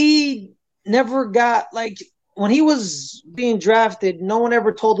 he never got when he was being drafted. No one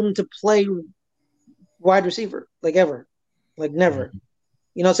ever told him to play wide receiver, ever, never.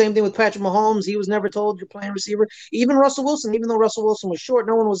 Same thing with Patrick Mahomes. He was never told you're playing receiver. Even Russell Wilson, even though Russell Wilson was short,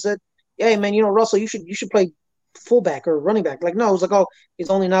 no one was said, "Hey man, Russell, you should play fullback or running back." No, it was his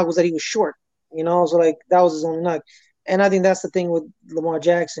only knock was that he was short. So that was his only knock. And I think that's the thing with Lamar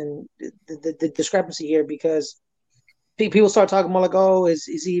Jackson, the discrepancy here, because people start talking about is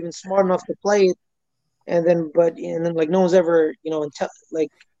he even smart enough to play it? And then no one's ever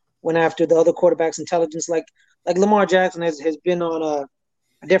went after the other quarterback's intelligence. Like Lamar Jackson has been on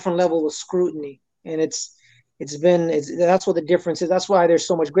a different level of scrutiny, and that's what the difference is. That's why there's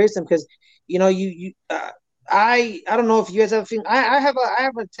so much grace in him because I don't know if you guys have a feeling. I have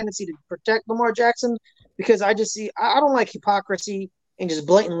a tendency to protect Lamar Jackson because I just I don't like hypocrisy and just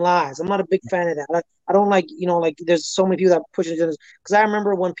blatant lies. I'm not a big fan of that. I don't like there's so many people that push it because I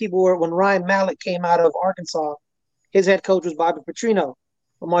remember when Ryan Mallett came out of Arkansas, his head coach was Bobby Petrino.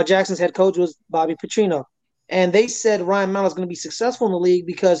 Lamar Jackson's head coach was Bobby Petrino, and they said Ryan Mallett's going to be successful in the league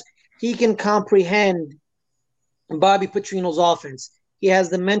because he can comprehend Bobby Petrino's offense. He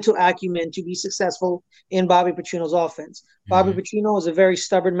has the mental acumen to be successful in Bobby Petrino's offense. Bobby Petrino is a very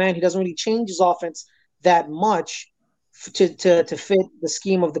stubborn man. He doesn't really change his offense that much to fit the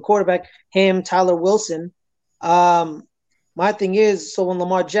scheme of the quarterback, him, Tyler Wilson. My thing is, so when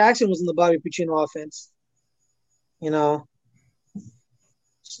Lamar Jackson was in the Bobby Petrino offense,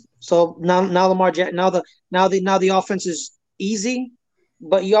 so now the offense is easy,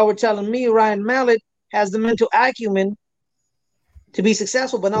 but y'all were telling me Ryan Mallett has the mental acumen to be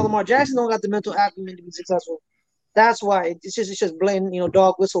successful, but now Lamar Jackson don't got the mental acumen to be successful. That's why it's just blatant,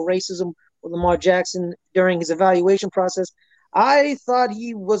 dog whistle racism with Lamar Jackson during his evaluation process. I thought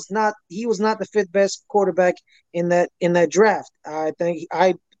he was not the fifth best quarterback in that draft.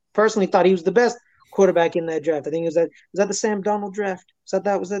 I personally thought he was the best quarterback in that draft. I think was that the Sam Darnold draft?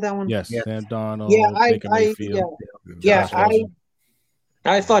 Was that one? Yes, Yeah. Sam Yeah, Darnold, Baker Mayfield, yeah, Josh Rosen.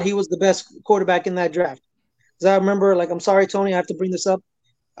 I thought he was the best quarterback in that draft. Because I remember, like, I'm sorry, Tony, I have to bring this up.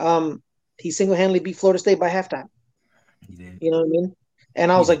 He single-handedly beat Florida State by halftime. He did. You know what I mean?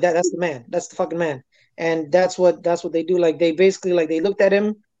 And I was like, that's the man. That's the fucking man. And that's what they do. Like, they basically, like, they looked at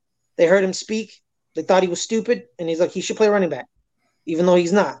him, they heard him speak, they thought he was stupid, and he's like, he should play running back, even though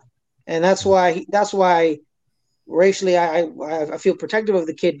he's not. And that's why racially I feel protective of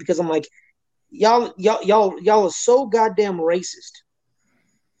the kid, because I'm like, y'all are so goddamn racist.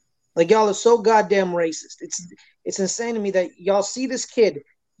 Like, y'all are so goddamn racist. It's insane to me that y'all see this kid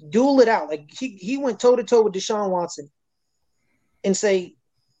duel it out. Like, he went toe to toe with Deshaun Watson and say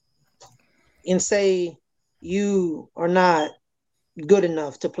you are not good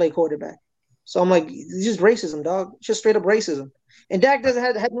enough to play quarterback. So I'm like, it's just racism, dog. It's just straight up racism. And Dak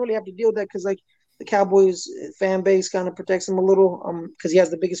hadn't really have to deal with that, because, like, the Cowboys fan base kind of protects him a little, because he has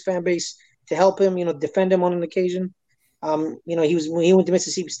the biggest fan base to help him, defend him on an occasion. When he went to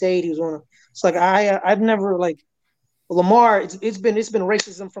Mississippi State, he was one of. It's like I've never, like, Lamar. It's been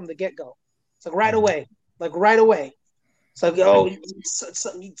racism from the get-go. It's like right away. It's like, oh,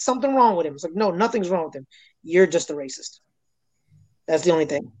 something wrong with him. It's like, no, nothing's wrong with him. You're just a racist. That's the only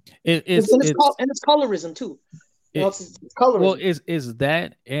thing. It's colorism too. It's colorism. Well, is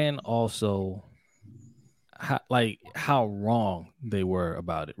that, and also how wrong they were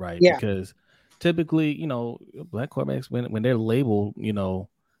about it, right? Yeah. Because typically, black quarterbacks, when they're labeled,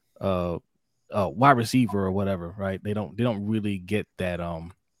 wide receiver or whatever, right? They don't really get that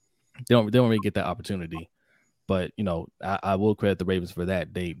they don't really get that opportunity. But I will credit the Ravens for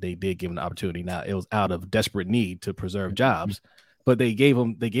that. They did give him the opportunity. Now, it was out of desperate need to preserve jobs, but they gave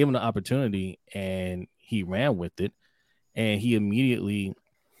him the opportunity, and he ran with it, and he immediately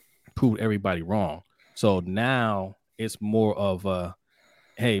proved everybody wrong. So now it's more of a,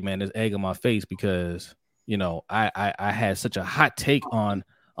 hey man, there's egg on my face, because I had such a hot take on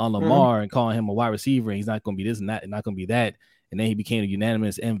Lamar and calling him a wide receiver, and he's not going to be this and that and not going to be that, and then he became a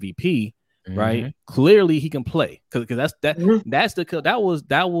unanimous MVP. Right, clearly he can play, because that was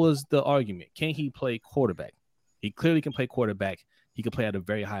the argument. Can he play quarterback? He clearly can play quarterback. He can play at a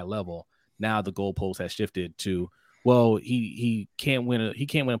very high level. Now the goalpost has shifted to, well, he can't win a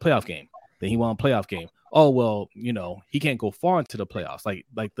playoff game. Then he won a playoff game. Oh well, he can't go far into the playoffs.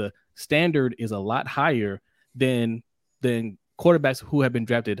 Like the standard is a lot higher than quarterbacks who have been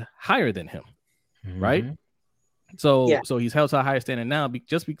drafted higher than him, right? So he's held to a higher standard now,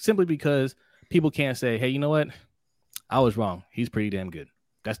 simply because people can't say, hey, you know what? I was wrong. He's pretty damn good.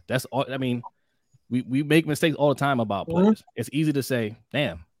 That's all. I mean, we make mistakes all the time about players. It's easy to say,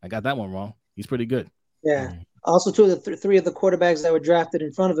 damn, I got that one wrong. He's pretty good. Yeah. Also, two of the three of the quarterbacks that were drafted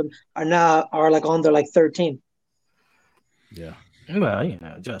in front of him are like on their 13. Yeah. Well,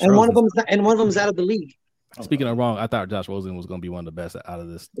 Josh and one of them's out of the league. Speaking of wrong, I thought Josh Rosen was going to be one of the best out of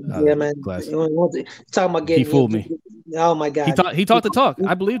this. Man. Class. Talking about getting, he fooled me. Oh my God. He talked the talk.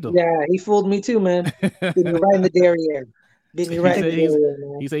 I believed him. Yeah, he fooled me too, man. Did me right in the derriere. Did me right in the derriere,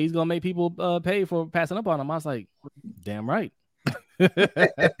 man. He said he's going to make people pay for passing up on him. I was like, damn right. And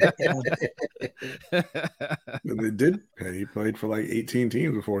they did pay. He played for like 18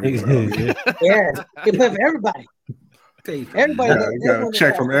 teams before he was out. Yeah, he played for everybody. Everybody got a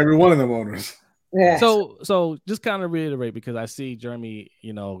check from every one of them owners. Yeah. So just kind of reiterate, because I see Jeremy,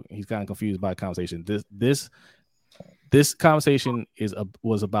 he's kind of confused by the conversation. This conversation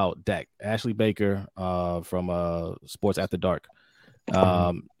was about Dak, Ashley Baker, from Sports After Dark.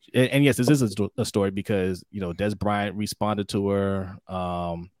 And yes, this is a story because Des Bryant responded to her.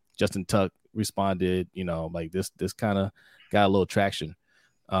 Justin Tuck responded. Like this kind of got a little traction.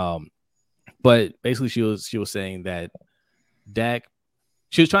 But basically, she was saying that Dak.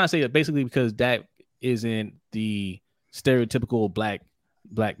 She was trying to say that basically because Dak isn't the stereotypical black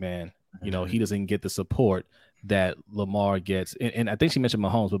man, he doesn't get the support that Lamar gets. And I think she mentioned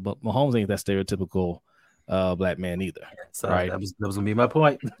Mahomes, but Mahomes ain't that stereotypical black man either. So right? That was gonna be my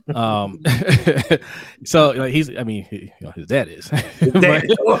point. So his dad is.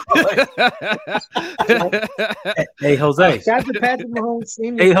 Hey Jose. Patrick Mahomes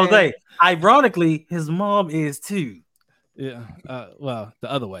Sr. Hey Jose. Ironically, his mom is too. Yeah. Well, the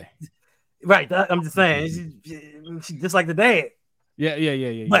other way. Right. I'm just saying. She just like the dad. Yeah.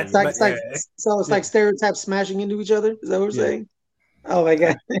 But it's like stereotypes smashing into each other. Is that what we're saying? Oh my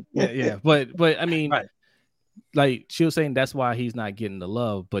God. yeah. But I mean, right. Like she was saying, that's why he's not getting the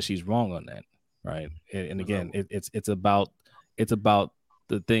love, but she's wrong on that, right? And again, it's about It's about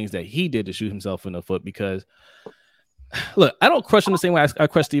the things that he did to shoot himself in the foot. Because, look, I don't crush him the same way I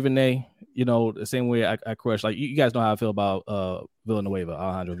crush Stephen A. You know, the same way I crush. Like, you guys know how I feel about Villanueva,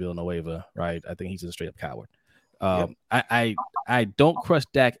 Alejandro Villanueva, right? I think he's a straight up coward. I don't crush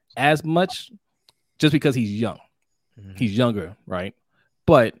Dak as much just because he's young. Mm-hmm. He's younger, right?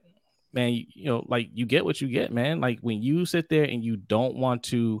 But man, you know, like, you get what you get, man. Like, when you sit there and you don't want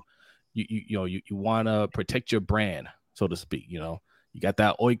to, you want to protect your brand, so to speak. You know, you got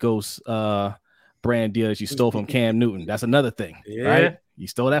that Oikos brand deal that you stole from Cam Newton. That's another thing, right? You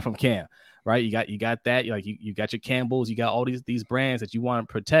stole that from Cam, right? You got that. Like, you got your Campbells. You got all these brands that you want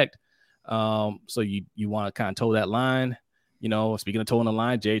to protect. So you want to kind of toe that line. You know, speaking of toeing the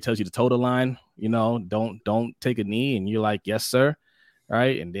line, Jay tells you to toe the line. You know, don't take a knee, and you're like, yes, sir.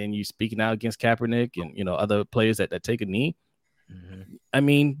 Right. And then you speaking out against Kaepernick and, you know, other players that take a knee. Mm-hmm. I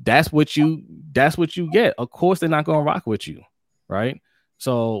mean, that's what you get. Of course, they're not going to rock with you. Right.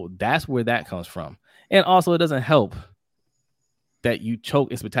 So that's where that comes from. And also, it doesn't help that you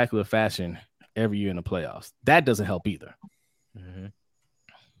choke in spectacular fashion every year in the playoffs. That doesn't help either. Mm-hmm.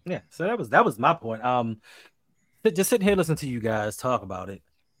 Yeah. So that was my point. Just sitting here listening to you guys talk about it,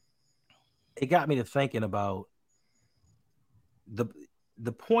 it got me to thinking about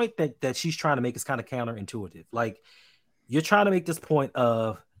the point that she's trying to make is kind of counterintuitive. Like, you're trying to make this point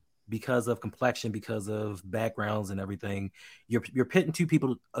of, because of complexion, because of backgrounds and everything, you're pitting two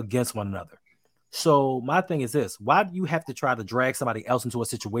people against one another. So my thing is this: why do you have to try to drag somebody else into a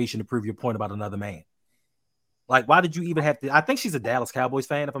situation to prove your point about another man? Like, why did you even have to? I think she's a Dallas Cowboys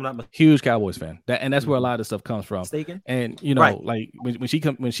fan, if I'm not mistaken. Huge Cowboys fan. And that's where a lot of this stuff comes from. Mistaken? And, you know, right. Like,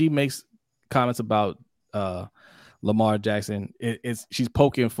 when she makes comments about Lamar Jackson, she's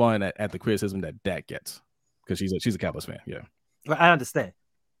poking fun at the criticism that Dak gets, because she's a Cowboys fan. Yeah, I understand,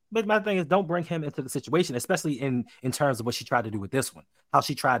 but my thing is, don't bring him into the situation, especially in terms of what she tried to do with this one. How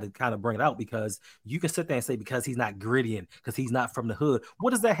she tried to kind of bring it out, because you can sit there and say because he's not grittying, because he's not from the hood. What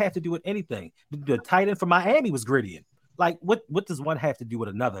does that have to do with anything? The tight end from Miami was grittying. Like, what does one have to do with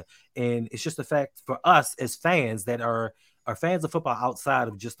another? And it's just the fact for us as fans that are fans of football outside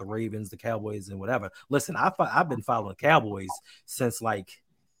of just the Ravens, the Cowboys, and whatever. Listen, I've been following the Cowboys since like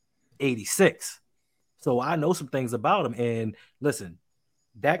 '86, so I know some things about them. And listen,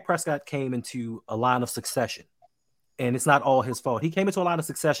 Dak Prescott came into a line of succession, and it's not all his fault. He came into a line of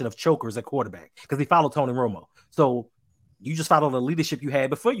succession of chokers at quarterback because he followed Tony Romo. So you just follow the leadership you had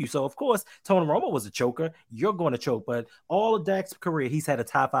before you. So of course, Tony Romo was a choker. You're going to choke, but all of Dak's career, he's had a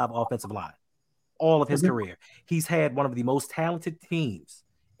top 5 offensive line. All of his career, he's had one of the most talented teams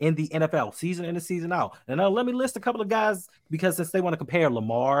in the NFL, season in and season out. And now let me list a couple of guys, because since they want to compare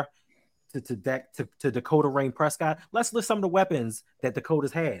Lamar to Dakota Rain Prescott, let's list some of the weapons that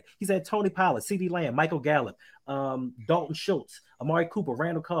Dakota's had. He's had Tony Pollard, CeeDee Lamb, Michael Gallup, Dalton Schultz, Amari Cooper,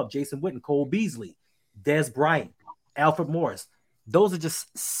 Randall Cobb, Jason Witten, Cole Beasley, Dez Bryant, Alfred Morris. Those are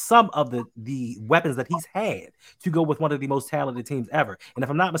just some of the weapons that he's had to go with one of the most talented teams ever. And if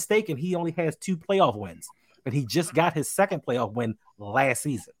I'm not mistaken, he only has 2 playoff wins, and he just got his second playoff win last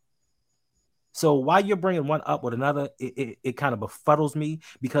season. So while you're bringing one up with another, it kind of befuddles me,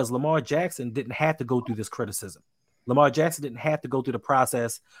 because Lamar Jackson didn't have to go through this criticism. Lamar Jackson didn't have to go through the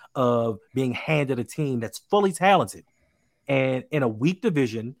process of being handed a team that's fully talented and in a weak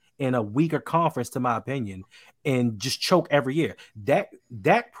division, in a weaker conference, to my opinion, and just choke every year.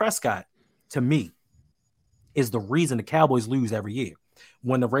 Dak Prescott, to me, is the reason the Cowboys lose every year.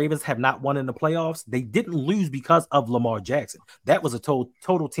 When the Ravens have not won in the playoffs, they didn't lose because of Lamar Jackson. That was a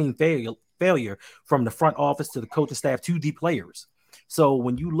total team failure from the front office to the coaching staff to the players. So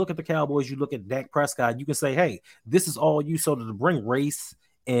when you look at the Cowboys, you look at Dak Prescott, you can say, hey, this is all you. So to bring race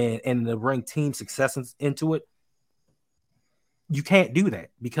and to bring team success into it, you can't do that,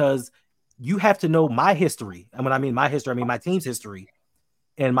 because you have to know my history. And when I mean my history, I mean my team's history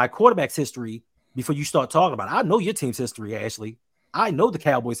and my quarterback's history before you start talking about it. I know your team's history, Ashley. I know the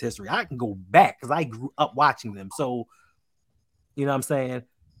Cowboys' history. I can go back because I grew up watching them. So, you know what I'm saying?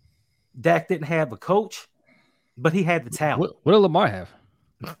 Dak didn't have a coach, but he had the talent. What did Lamar have?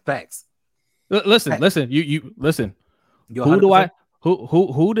 Facts. Listen. You listen. Who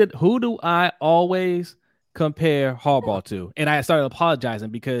do I always compare Harbaugh to? And I started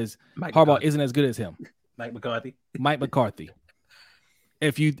apologizing because Harbaugh isn't as good as him. Mike McCarthy.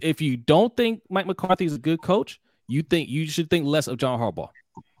 If you don't think Mike McCarthy is a good coach, you should think less of John Harbaugh.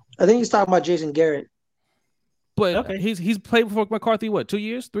 I think he's talking about Jason Garrett. But okay, he's played for McCarthy what, 2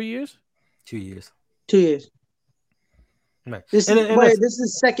 years, 3 years? 2 years. 2 years. Right. This is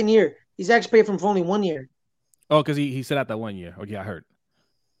his second year. He's actually paid for him for only 1 year. Oh, because he set out that 1 year. Okay, I heard.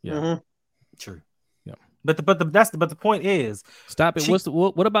 Yeah. Mm-hmm. True. Yeah. But the point is, Stop it.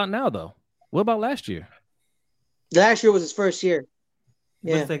 What about now though? What about last year? Last year was his first year.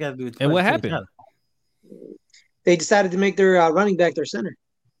 Yeah. What they got to do? And what happened? They decided to make their running back their center.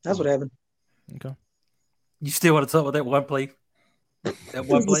 That's what happened. Okay. You still want to talk about that one play? That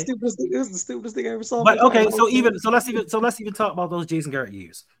one play. It was the stupidest thing I ever saw. But okay, so let's even talk about those Jason Garrett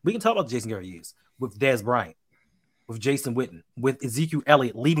years. We can talk about the Jason Garrett years with Dez Bryant, with Jason Witten, with Ezekiel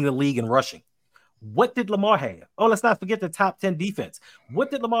Elliott leading the league in rushing. What did Lamar have? Oh, let's not forget the top 10 defense.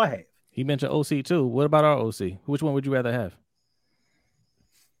 What did Lamar have? He mentioned OC too. What about our OC? Which one would you rather have?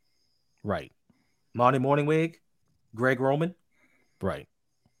 Right. Monty Morningwig, Greg Roman. Right.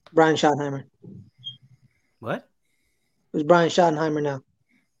 Brian Schottenheimer. What? It was Brian Schottenheimer now.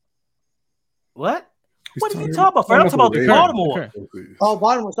 What? What are you talking about? I'm talking about the Baltimore. Oh,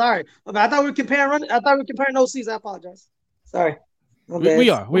 Baltimore. Sorry. I thought we were comparing. I thought we were comparing OCs. I apologize. Sorry. We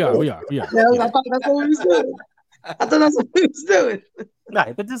are. Yeah, I thought that's what we was doing. I thought that's what we was doing.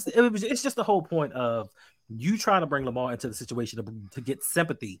 Right, but it's just the whole point of you trying to bring Lamar into the situation to get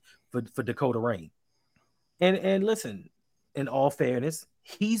sympathy for Dakota Rain. And listen, in all fairness,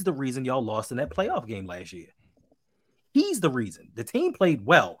 he's the reason y'all lost in that playoff game last year. He's the reason. The team played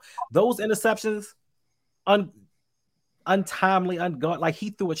well. Those interceptions, untimely, unguarded, like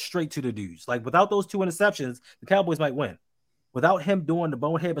he threw it straight to the dudes. Like without those 2 interceptions, the Cowboys might win. Without him doing the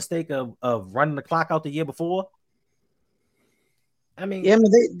bonehead mistake of running the clock out the year before. I mean,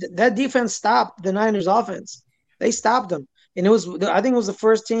 that defense stopped the Niners offense. They stopped them. And I think it was the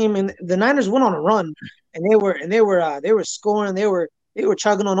first team, and the Niners went on a run, and they were scoring, they were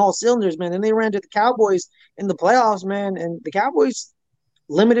chugging on all cylinders, man. And they ran to the Cowboys in the playoffs, man, and the Cowboys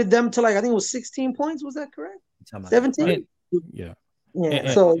limited them to I think it was 16 points. Was that correct? 17. Yeah.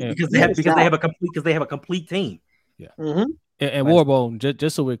 So because they have a complete team. Yeah. Mm-hmm. And Warbone,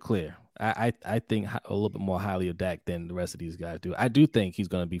 just so we're clear, I think a little bit more highly of Dak than the rest of these guys do. I do think he's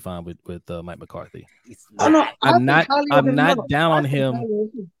going to be fine with Mike McCarthy. I'm not down on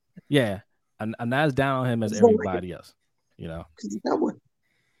him. Yeah, I'm not as down on him as everybody else. You know,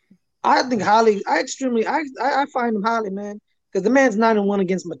 I think highly. I find him highly, man, because the man's 9-1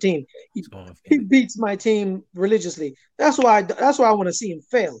 against my team. He beats my team religiously. That's why I want to see him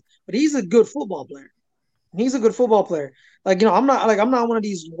fail. But he's a good football player. He's a good football player. I'm not one of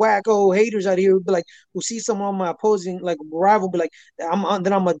these wacko haters out here who see someone on my opposing rival be like,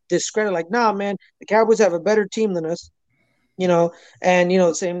 I'm a discredit. Like, nah, man, the Cowboys have a better team than us.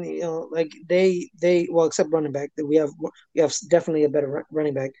 And same, they except running back, that we have definitely a better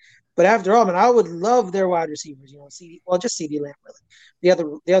running back. But after all, man, I would love their wide receivers. Just CD Lamb, really.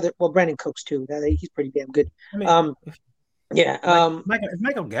 The other, Brandon Cooks too. He's pretty damn good. If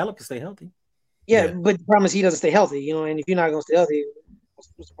Michael Gallup can stay healthy. Yeah, but the problem is he doesn't stay healthy, and if you're not going to stay healthy,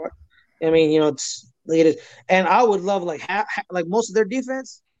 what's the part? I mean, it's like it is. And I would love most of their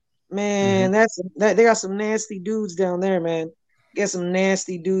defense, man. They got some nasty dudes down there, man. Get some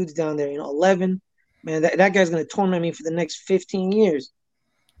nasty dudes down there. 11, man. That guy's going to torment me for the next 15 years.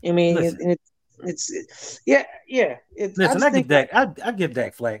 I mean, listen, yeah. Listen, I give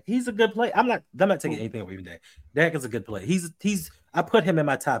Dak flack. He's a good player. I'm not taking anything away from Dak. Dak is a good player. I put him in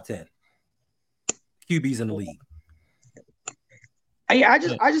my top 10 QBs in the league. I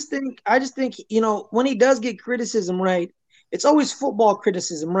just think when he does get criticism, right, it's always football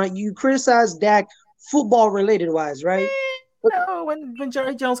criticism, right? You criticize Dak football related wise, right? No, when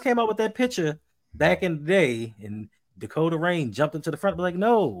Jerry Jones came out with that picture back in the day and Dakota Rain jumped into the front, be like,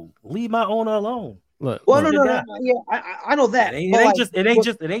 no, leave my owner alone. Look, no, yeah, I know that. It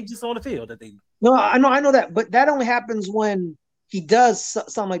ain't just on the field that they. No, I know that, but that only happens when he does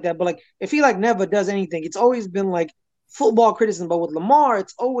something like that. But if he never does anything, it's always been football criticism. But with Lamar,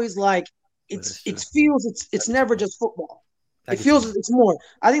 it's always it's never just football. It feels it's more.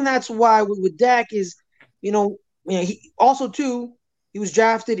 I think that's why with Dak is, he also too, he was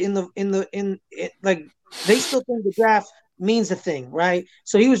drafted in they still think the draft means a thing, right?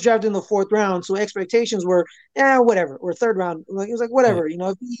 So he was drafted in the 4th round. So expectations were, whatever, or 3rd round. It was whatever,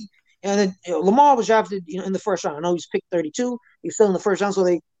 if he. And then Lamar was drafted, in the 1st round. I know he's picked 32. He's still in the 1st round, so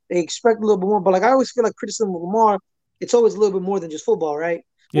they expect a little bit more. But I always feel like criticism of Lamar, it's always a little bit more than just football, right?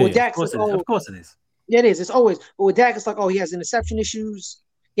 Yeah, of course it is. Yeah, it is. It's always. But with Dak, it's he has interception issues,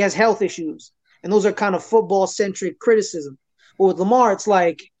 he has health issues, and those are kind of football-centric criticism. But with Lamar, it's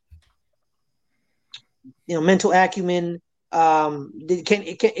mental acumen.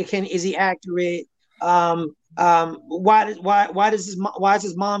 Is he accurate? Why is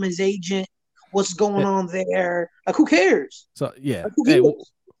his mom his agent? What's going on there? Who cares? So yeah.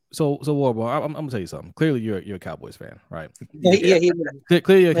 Warble, I'm gonna tell you something. Clearly, you're a Cowboys fan, right? Yeah.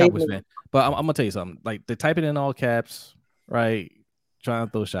 Clearly, you're a Cowboys fan. But I'm gonna tell you something. Like they type it in all caps, right? Trying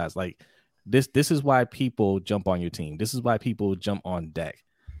to throw shots. Like this is why people jump on your team. This is why people jump on Dak,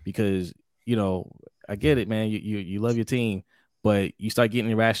 because I get it, man. You love your team, but you start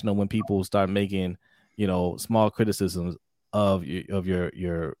getting irrational when people start making small criticisms of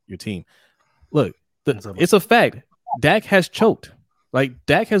your team. Look, it's a fact. Dak has choked. Like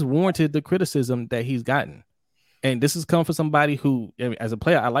Dak has warranted the criticism that he's gotten, and this has come from somebody who, as a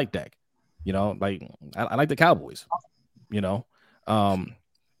player, I like Dak. Like I like the Cowboys.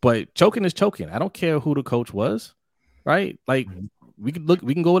 But choking is choking. I don't care who the coach was, right? Like we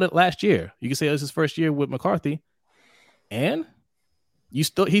can go with it last year. You can say it was his first year with McCarthy, and he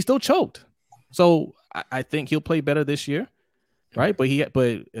still choked. So I think he'll play better this year, right? But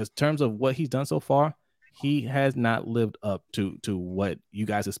in terms of what he's done so far, he has not lived up to what you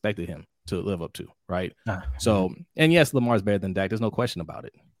guys expected him to live up to, right? So, and yes, Lamar's better than Dak. There's no question about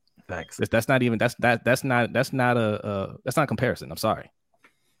it. Thanks. That's not a comparison. I'm sorry.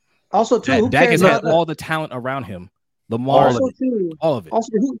 Also, too, Dak has had all the talent around him. Lamar, all of it.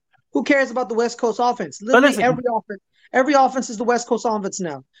 Also, who cares about the West Coast offense? Literally, every offense is the West Coast offense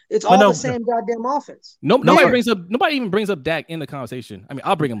now. It's all the same goddamn offense. Nobody even brings up Dak in the conversation. I mean,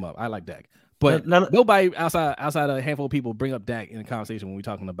 I'll bring him up. I like Dak. But nobody outside a handful of people bring up Dak in the conversation when we're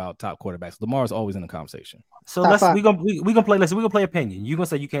talking about top quarterbacks. Lamar's always in the conversation. So we're gonna play opinion. You're gonna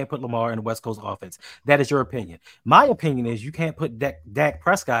say you can't put Lamar in the West Coast offense. That is your opinion. My opinion is you can't put Dak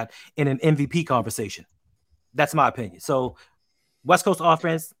Prescott in an MVP conversation. That's my opinion. So West Coast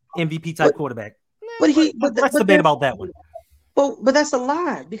offense, MVP type quarterback. Let's debate about that one. But that's a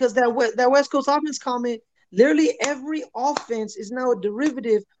lie, because that West Coast offense comment, literally every offense is now a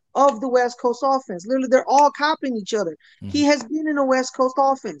derivative of the West Coast offense. Literally, they're all copying each other. He has been in a West Coast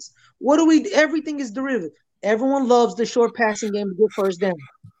offense. Everything is derivative. Everyone loves the short passing game to get first down.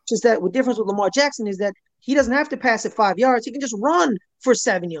 Just that the difference with Lamar Jackson is that he doesn't have to pass it 5 yards. He can just run for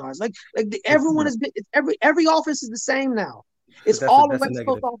 7 yards. Everyone has been. Every offense is the same now. It's all the West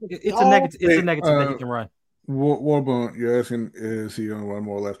Coast offense. It's a negative that he can run. Warbone, you're asking, is he going to run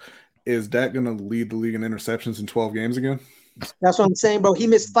more or less? Is Dak going to lead the league in interceptions in 12 games again? That's what I'm saying, bro. He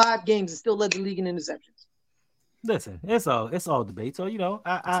missed 5 games and still led the league in interceptions. Listen, it's all debate. So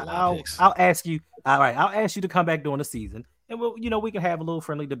I'll ask you. All right, I'll ask you to come back during the season, and we can have a little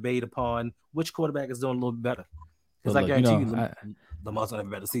friendly debate upon which quarterback is doing a little better. Because I guarantee you, Lamar's gonna have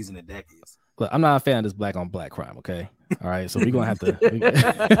a better season than Dak is. Look, I'm not a fan of this black on black crime. Okay, all right. So we're gonna have to.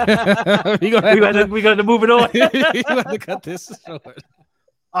 We're gonna move it on. We have to cut this short.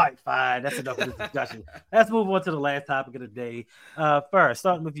 All right, fine. That's enough of this discussion. Let's move on to the last topic of the day. First,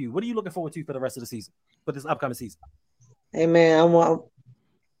 starting with you. What are you looking forward to for the rest of the season, for this upcoming season? Hey, man, I want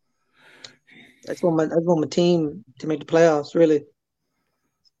my team to make the playoffs, really.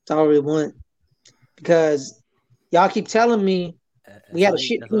 That's all I really want. Because y'all keep telling me we had a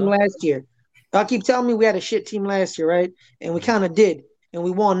shit team last year. Y'all keep telling me we had a shit team last year, right? And we kind of did. And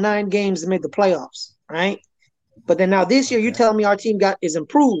we won 9 games to make the playoffs, right? But then now this year, you're telling me our team is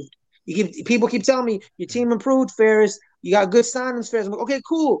improved. People keep telling me your team improved, Ferris. You got good signings, Ferris. I'm like, okay,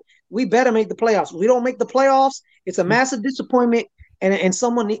 cool. We better make the playoffs. If we don't make the playoffs, it's a massive disappointment, and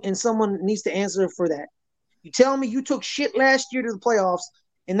someone needs to answer for that. You tell me you took shit last year to the playoffs,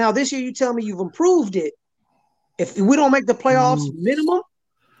 and now this year you tell me you've improved it. If we don't make the playoffs, minimum,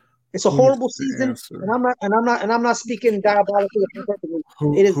 it's a horrible season. And I'm not speaking diabolically.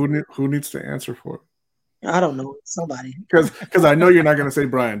 Who needs to answer for it? I don't know, somebody. Because I know you're not going to say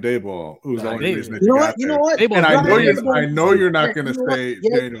Brian Daboll, who's the only reason that you know what? And I know you're not going to say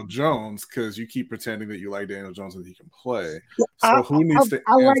Daniel Jones, because you keep pretending that you like Daniel Jones and he can play. So who needs to?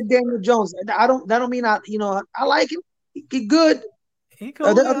 I like Daniel Jones. That don't mean I like him. He's good.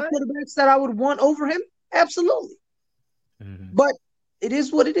 Are there other quarterbacks that I would want over him? Absolutely. Mm-hmm. But it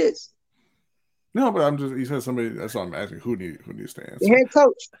is what it is. No, but you said somebody. That's what I'm asking. Who needs to answer? The head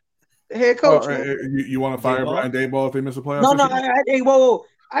coach. Head coach. You want to fire Brian Daboll if they miss a playoff? No.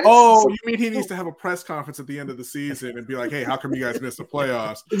 Whoa. You mean he needs to have a press conference at the end of the season and be like, "Hey, how come you guys missed the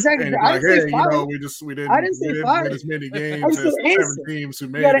playoffs?" Exactly. And I didn't say fire. we didn't win as many games as 7 teams who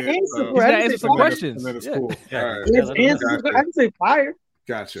made it. You got to answer some questions. And then it's cool. All right. I didn't say fire.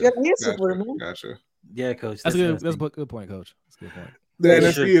 Gotcha. You got to answer for it, man. Gotcha. Yeah, coach. That's a good point, coach. That's a good point. The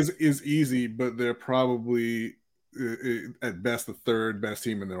NFC is easy, but they're probably at best the 3rd best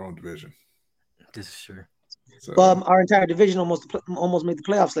team in their own division. This is true. So, our entire division almost made the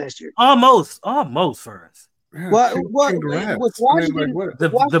playoffs last year. Almost for us. Yeah,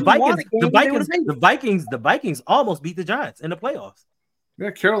 The Vikings almost beat the Giants in the playoffs.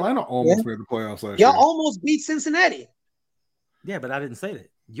 Yeah, Carolina almost made the playoffs last Y'all year. almost beat Cincinnati. Yeah, but I didn't say that.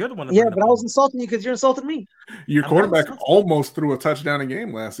 You're the one that Yeah, but I was insulting you because you're insulting me. Your quarterback almost threw a touchdown a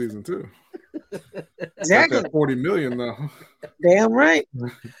game last season too. Exactly. Got that $40 million though. Damn right.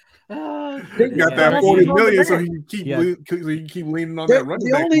 Got that $40 million, so he can keep leaning on that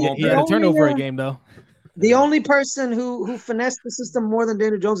running back. He had a turnover a game though. The only person who finessed the system more than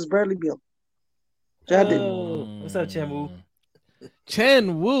Daniel Jones is Bradley Beal. What's up, Chen Wu?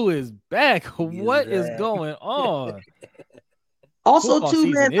 Chen Wu is back. What is going on? Also,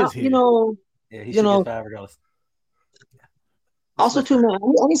 too, man, yeah, he should get five regardless. Also, too, man,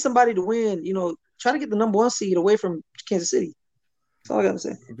 I need somebody to win. Try to get the number 1 seed away from Kansas City. That's all I gotta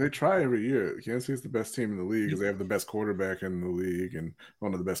say. They try every year. Kansas City's the best team in the league because they have the best quarterback in the league and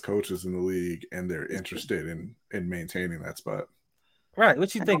one of the best coaches in the league, and they're interested in maintaining that spot. Right.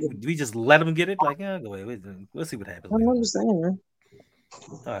 What you think? Do we just let them get it? Like, yeah, go away. We'll see what happens. I'm understanding, man.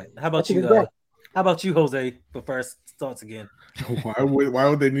 All right. How about you? How about you, Jose? For first thoughts again. Why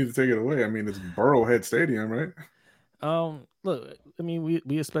would they need to take it away? I mean, it's Burrowhead Stadium, right? Look, I mean,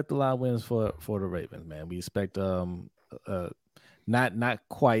 we expect a lot of wins for the Ravens, man. We expect not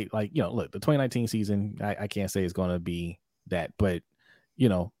quite like, look, the 2019 season, I can't say it's going to be that, but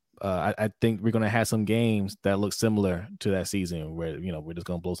I think we're going to have some games that look similar to that season where we're just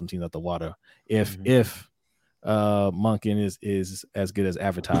going to blow some teams out the water if Monken is as good as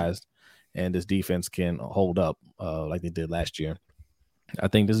advertised and this defense can hold up like they did last year. I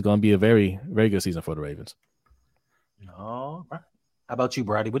think this is going to be a very, very good season for the Ravens. All right. How about you,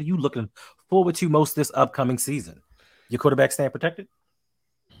 Brady? What are you looking forward to most this upcoming season? Your quarterback staying protected?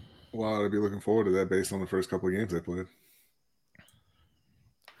 Well, I'd be looking forward to that based on the first couple of games they played.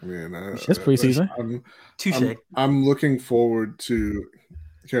 I mean, it's preseason. I'm looking forward to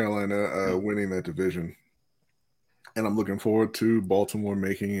Carolina winning that division, and I'm looking forward to Baltimore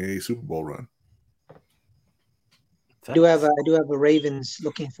making a Super Bowl run. I do have a Ravens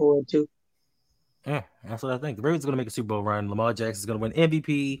looking forward to. Yeah, that's what I think. The Ravens are going to make a Super Bowl run. Lamar Jackson is going to win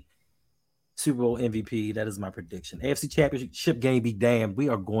MVP, Super Bowl MVP. That is my prediction. AFC Championship game be damned. We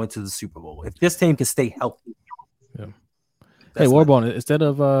are going to the Super Bowl. If this team can stay healthy. Yeah. Hey, Warbone, instead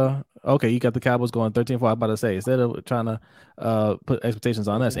of you got the Cowboys going 13-4. I'm about to say, instead of trying to put expectations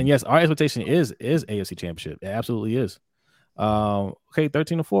on us, and yes, our expectation is AFC Championship. It absolutely is.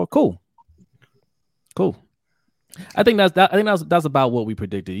 13-4. Cool. I think that's about what we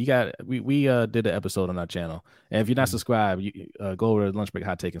predicted. We did an episode on our channel, and if you're not subscribed, you go over to Lunch Break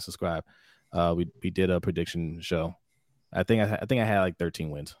Hot Take and subscribe. We did a prediction show. I think I had like 13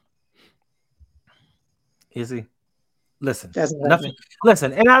 wins. Is he? Listen,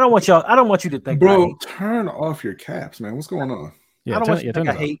 listen, and I don't want you to think, bro, turn off your caps, man. What's going on? Yeah, I don't want you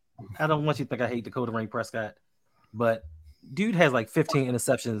to think I hate Dakota Ring Prescott, but dude has like 15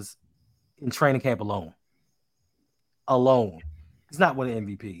 interceptions in training camp alone. He's not winning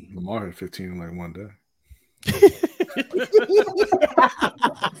MVP. Lamar had 15 in like one day.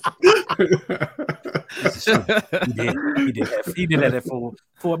 He did have that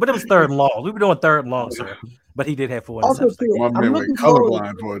four, but it was third and long. We were doing third and long, sir. But he did have 4 interceptions. My man went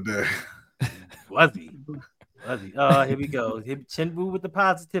colorblind for a day. Was he? Here we go. Chen Wu with the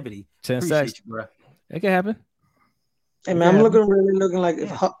positivity. 10 sacks, bro. It can happen. Hey man, I'm looking like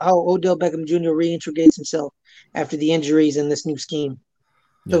how Odell Beckham Jr. reintegrates himself after the injuries in this new scheme.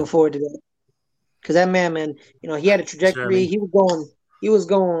 Looking forward to that. Because that man, he had a trajectory. He was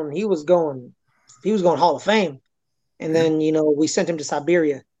going Hall of Fame. And then, we sent him to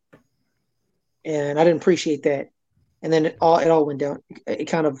Siberia. And I didn't appreciate that. And then it all went down. It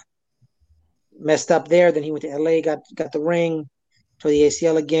kind of messed up there. Then he went to LA, got the ring for the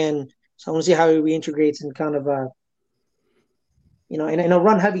ACL again. So I want to see how he reintegrates and kind of in a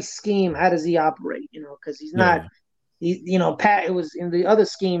run heavy scheme, how does he operate? Because he's not Pat, it was in the other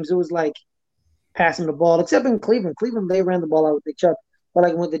schemes, it was like passing the ball, except in Cleveland. Cleveland, they ran the ball out with Nick Chubb. But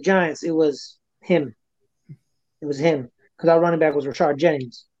like with the Giants, it was him. Because our running back was Rashard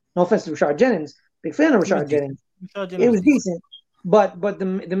Jennings. No offense to Rashard Jennings. Big fan of Rashard Jennings. It was decent. But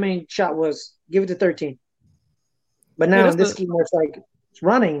the main shot was give it to 13. But now in this scheme where it's like it's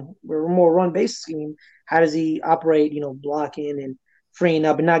running, we're a more run-based scheme. How does he operate, blocking and freeing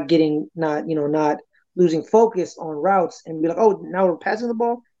up and not losing focus on routes and be like, oh, now we're passing the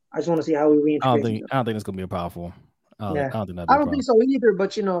ball? I just want to see how we reintegrate. I don't think it's going to be a powerful. I don't think so either,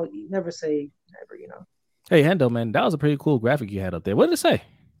 but, you never say never, Hey, Hendo, man, that was a pretty cool graphic you had up there. What did it say?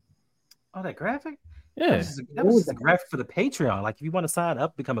 Oh, that graphic? Yeah. That was just a graphic for the Patreon. Like, if you want to sign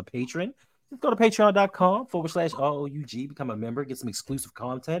up, become a patron, Go to patreon.com/ROUG, become a member, get some exclusive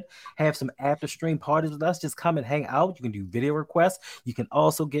content, have some after stream parties with us. Just come and hang out. You can do video requests. You can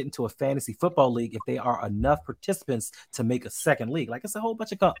also get into a fantasy football league if there are enough participants to make a second league. Like it's a whole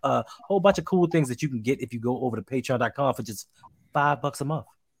bunch of cool things that you can get if you go over to patreon.com for just $5 a month.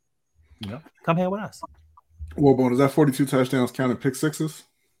 Come hang with us. Warbone, is that 42 touchdowns counting pick sixes?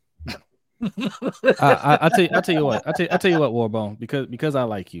 I tell you what, Warbone, because I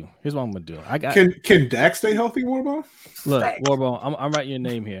like you. Here's what I'm gonna do. Can Dak stay healthy, Warbone? Look, Warbone, I'm writing your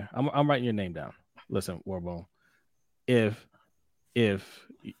name here. I'm writing your name down. Listen, Warbone, if you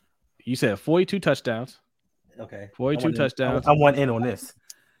said 42 touchdowns, okay, 42 touchdowns. I want in on this.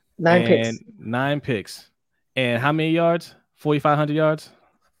 9 picks, and how many yards? 4,500 yards.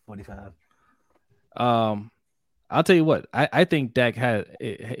 45. I'll tell you what. I think Dak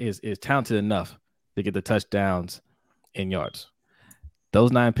is talented enough to get the touchdowns and yards.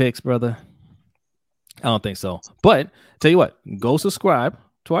 Those 9 picks, brother. I don't think so. But tell you what, go subscribe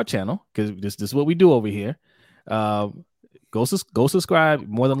to our channel because this is what we do over here. Go subscribe.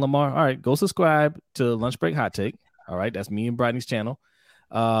 More than Lamar. All right, go subscribe to Lunch Break Hot Take. All right, that's me and Bradley's channel.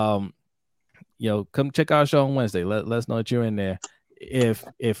 Come check our show on Wednesday. Let us know that you're in there.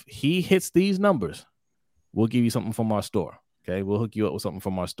 If he hits these numbers, we'll give you something from our store. Okay, we'll hook you up with something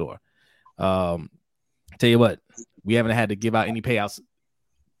from our store. Tell you what, we haven't had to give out any payouts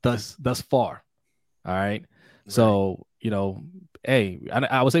thus far. All right. So hey,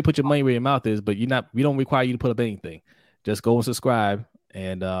 I would say put your money where your mouth is, but we don't require you to put up anything. Just go and subscribe,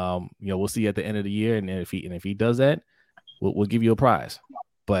 and we'll see you at the end of the year. And if he does that, we'll give you a prize.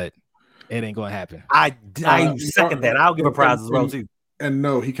 But it ain't gonna happen. I second that. I'll give a prize as well too. And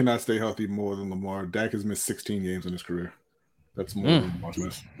no, he cannot stay healthy more than Lamar. Dak has missed 16 games in his career. That's more than Lamar's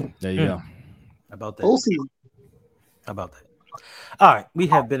missed. There you go. How about that? How about that? All right, we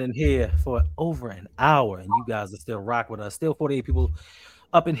have been in here for over an hour, and you guys are still rocking with us. Still 48 people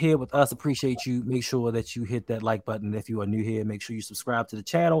up in here with us. Appreciate you. Make sure that you hit that like button. If you are new here, make sure you subscribe to the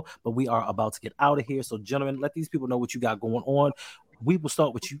channel. But we are about to get out of here. So, gentlemen, let these people know what you got going on. We will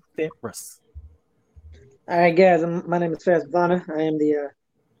start with you, Ferris. All right, guys. My name is Ferris Bonner. I am the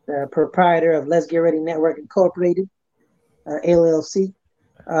proprietor of Let's Get Ready Network Incorporated, LLC.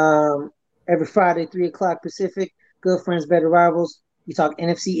 Every Friday, 3 o'clock Pacific, Good Friends, Better Rivals. We talk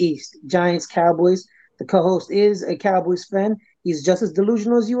NFC East, Giants, Cowboys. The co-host is a Cowboys fan. He's just as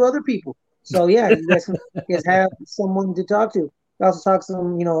delusional as you other people. So, yeah, you guys have someone to talk to. We also talk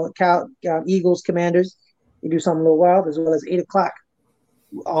some, Eagles, Commanders. We do something a little wild, as well as 8 o'clock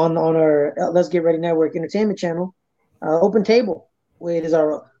on our Let's Get Ready Network Entertainment channel. Open Table, where it is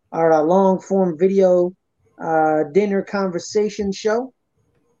our long-form video dinner conversation show.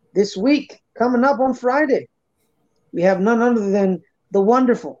 This week, coming up on Friday, we have none other than the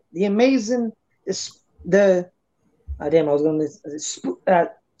wonderful, the amazing, splendid. Let's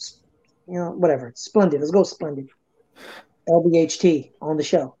go Splendid. LBHT on the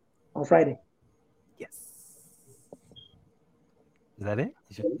show on Friday. Yes. Is that it?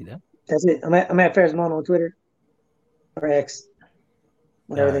 You done? That's it. I'm at Ferris Mono on Twitter or X.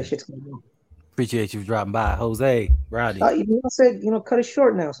 Whatever that shit's going on. Appreciate you dropping by, Jose, Rodney. I said, cut it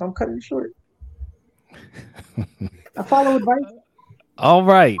short now, so I'm cutting it short. I follow advice. All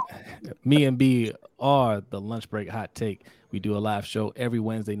right. Me and B are the Lunch Break Hot Take. We do a live show every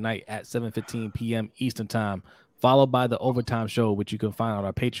Wednesday night at 7:15 p.m. Eastern Time, followed by the Overtime Show, which you can find on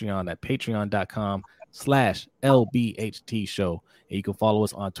our Patreon at patreon.com/LBHT Show. And you can follow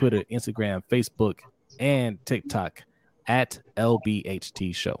us on Twitter, Instagram, Facebook, and TikTok at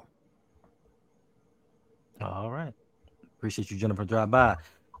LBHT Show. All right. Appreciate you, Jennifer, drop by.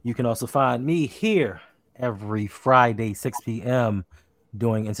 You can also find me here every Friday, 6 p.m.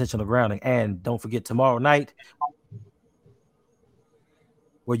 doing intentional grounding. And don't forget tomorrow night,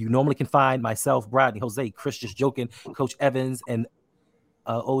 where you normally can find myself, Bradley, Jose, Chris Just Joking, Coach Evans, and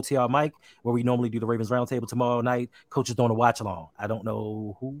OTR Mike, where we normally do the Ravens Roundtable tomorrow night. Coach is doing a watch along. I don't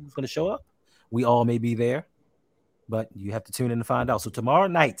know who's going to show up. We all may be there, but you have to tune in to find out. So tomorrow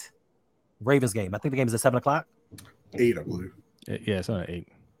night, Ravens game. I think the game is at 7 o'clock. 8, I believe. Yeah, it's on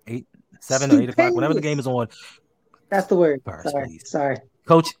 8. 7 or 8 o'clock, whenever the game is on. That's the word. Sorry.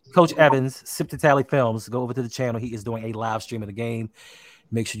 Coach Evans, Sip to Tally Films. Go over to the channel. He is doing a live stream of the game.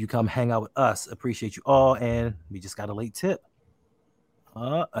 Make sure you come hang out with us. Appreciate you all. And we just got a late tip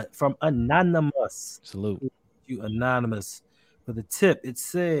from Anonymous. Salute. You Anonymous. For the tip, it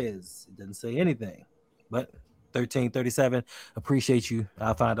says, it doesn't say anything, but 1337. Appreciate you.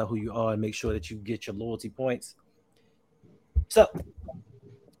 I'll find out who you are and make sure that you get your loyalty points. So,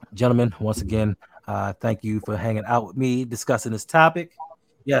 gentlemen, once again, thank you for hanging out with me, discussing this topic.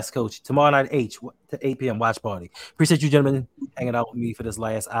 Yes, Coach. Tomorrow night, 8 p.m. watch party. Appreciate you, gentlemen, hanging out with me for this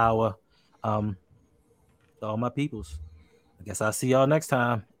last hour. To all my peoples, I guess I'll see y'all next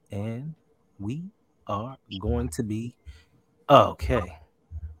time. And we are going to be okay.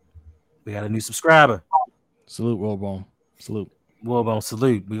 We got a new subscriber. Salute, Rollbone. Salute. Warbone,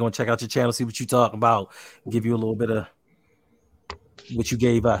 salute. We're going to check out your channel, see what you talk about, give you a little bit of what you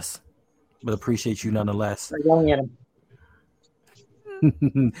gave us. But appreciate you nonetheless. Start yelling at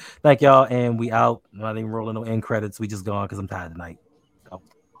him. Thank y'all, and we out. I'm not even rolling no end credits. We just gone because I'm tired tonight. So,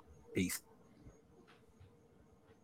 peace.